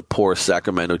against the poor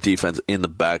Sacramento defense in the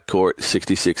backcourt,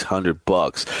 $6,600.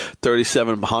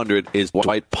 $3,700 is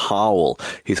Dwight Powell.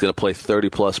 He's going to play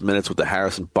 30-plus minutes with the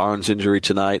Harrison Barnes injury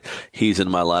tonight. He's in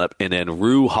my lineup. And then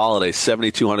Rue Holiday,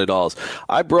 $7,200.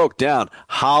 I broke down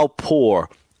how poor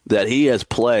that he has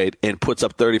played and puts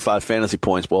up 35 fantasy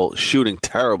points while shooting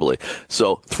terribly.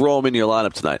 So throw him in your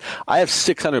lineup tonight. I have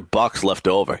 $600 left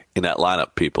over in that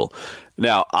lineup, people.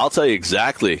 Now, I'll tell you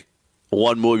exactly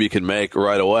one move you can make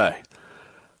right away.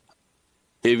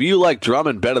 If you like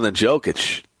Drummond better than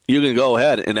Jokic, you can go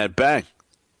ahead and that bang.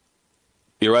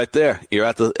 You're right there. You're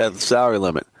at the salary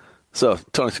limit. So,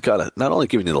 Tony Cicada, not only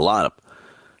giving you the lineup,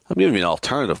 I'm giving you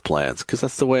alternative plans because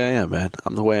that's the way I am, man.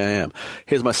 I'm the way I am.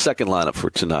 Here's my second lineup for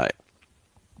tonight.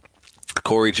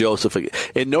 Corey Joseph.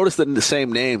 And notice that in the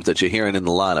same names that you're hearing in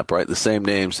the lineup, right? The same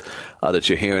names that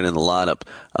you're hearing in the lineup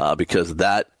because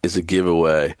that is a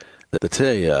giveaway that,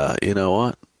 hey, you know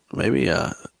what?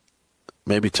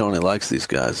 Maybe Tony likes these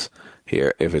guys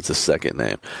here if it's a second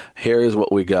name. Here is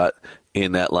what we got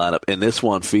in that lineup. And this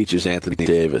one features Anthony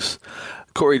Davis.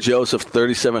 Corey Joseph,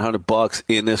 $3,700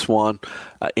 in this one.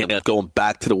 And going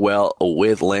back to the well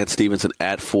with Lance Stevenson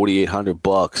at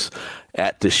 $4,800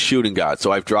 at the shooting guard.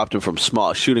 So I've dropped him from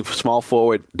shooting for small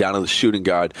forward down to the shooting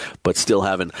guard, but still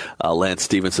having Lance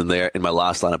Stevenson there. In my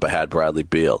last lineup, I had Bradley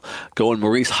Beal. Going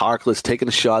Maurice Harkless, taking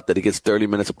a shot that he gets 30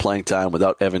 minutes of playing time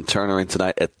without Evan Turner in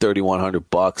tonight at $3,100.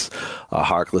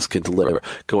 Harkless can deliver.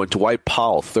 Going Dwight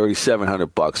Powell,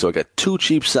 $3,700. So I got two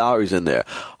cheap salaries in there,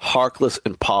 Harkless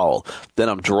and Powell. Then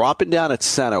I'm dropping down at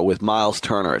center with Miles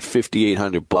Turner at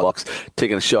 $5,800,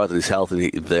 taking a shot that he's healthy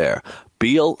there.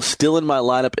 Beal still in my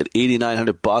lineup at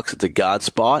 $8,900 at the guard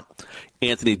spot.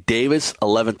 Anthony Davis,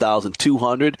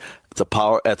 $11,200. It's a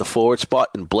power at the forward spot,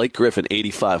 and Blake Griffin,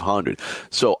 $8,500.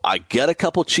 So I get a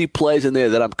couple cheap plays in there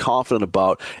that I'm confident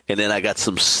about, and then I got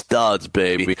some studs,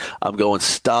 baby. I'm going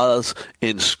studs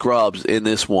and scrubs in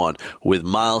this one with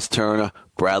Miles Turner,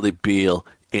 Bradley Beal,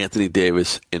 Anthony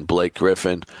Davis, and Blake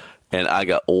Griffin. And I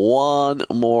got one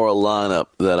more lineup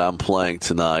that I'm playing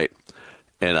tonight,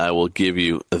 and I will give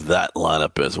you that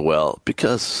lineup as well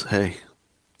because, hey,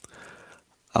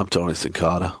 I'm Tony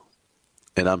Sincata,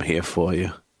 and I'm here for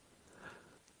you.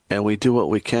 And we do what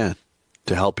we can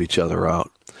to help each other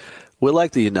out. We're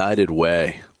like the United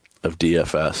Way of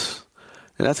DFS,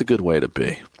 and that's a good way to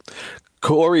be.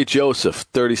 Corey Joseph,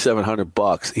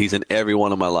 $3,700. He's in every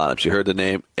one of my lineups. You heard the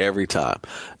name every time.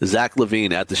 Zach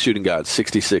Levine at the shooting guard,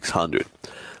 $6,600.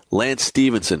 Lance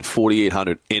Stevenson,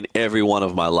 $4,800 in every one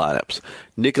of my lineups.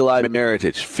 Nikolai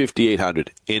Mirotic, $5,800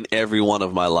 in every one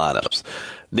of my lineups.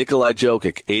 Nikolai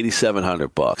Jokic,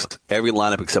 $8,700. Every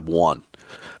lineup except one.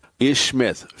 Ish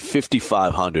Smith,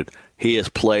 $5,500. He has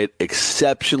played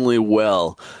exceptionally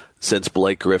well since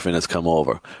Blake Griffin has come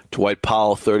over. Dwight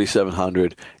Powell,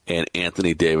 $3,700, and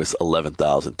Anthony Davis,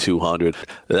 $11,200.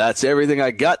 That's everything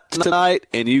I got tonight,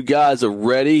 and you guys are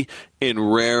ready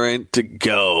and raring to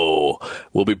go.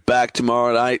 We'll be back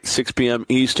tomorrow night, 6 p.m.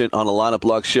 Eastern, on the Lineup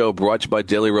Block Show, brought to you by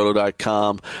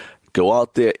DailyRoto.com. Go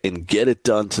out there and get it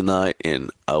done tonight, and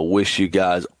I wish you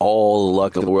guys all the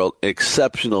luck in the world.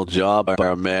 Exceptional job by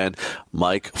our man,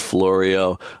 Mike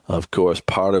Florio, of course,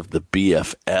 part of the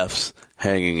BFFs,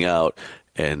 hanging out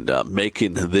and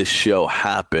making this show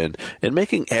happen and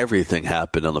making everything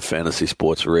happen on the Fantasy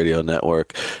Sports Radio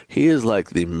Network. He is like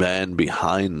the man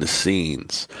behind the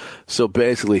scenes. So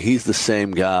basically, he's the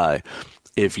same guy.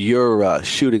 If you're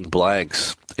shooting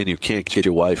blanks and you can't get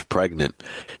your wife pregnant,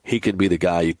 he can be the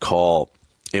guy you call.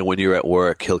 And when you're at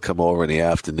work, he'll come over in the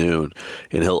afternoon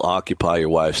and he'll occupy your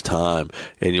wife's time,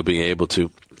 and you'll be able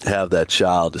to have that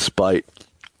child despite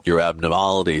your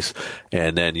abnormalities,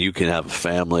 and then you can have a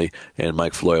family, and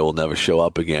Mike Florio will never show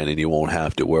up again, and you won't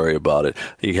have to worry about it.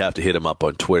 You have to hit him up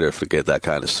on Twitter to get that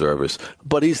kind of service,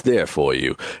 but he's there for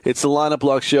you. It's the Lineup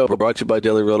Block Show, brought to you by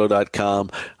DailyRoto.com.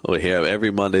 We're here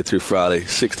every Monday through Friday,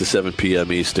 6 to 7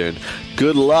 p.m. Eastern.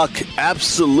 Good luck.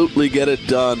 Absolutely get it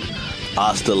done.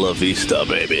 Hasta la vista,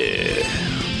 baby.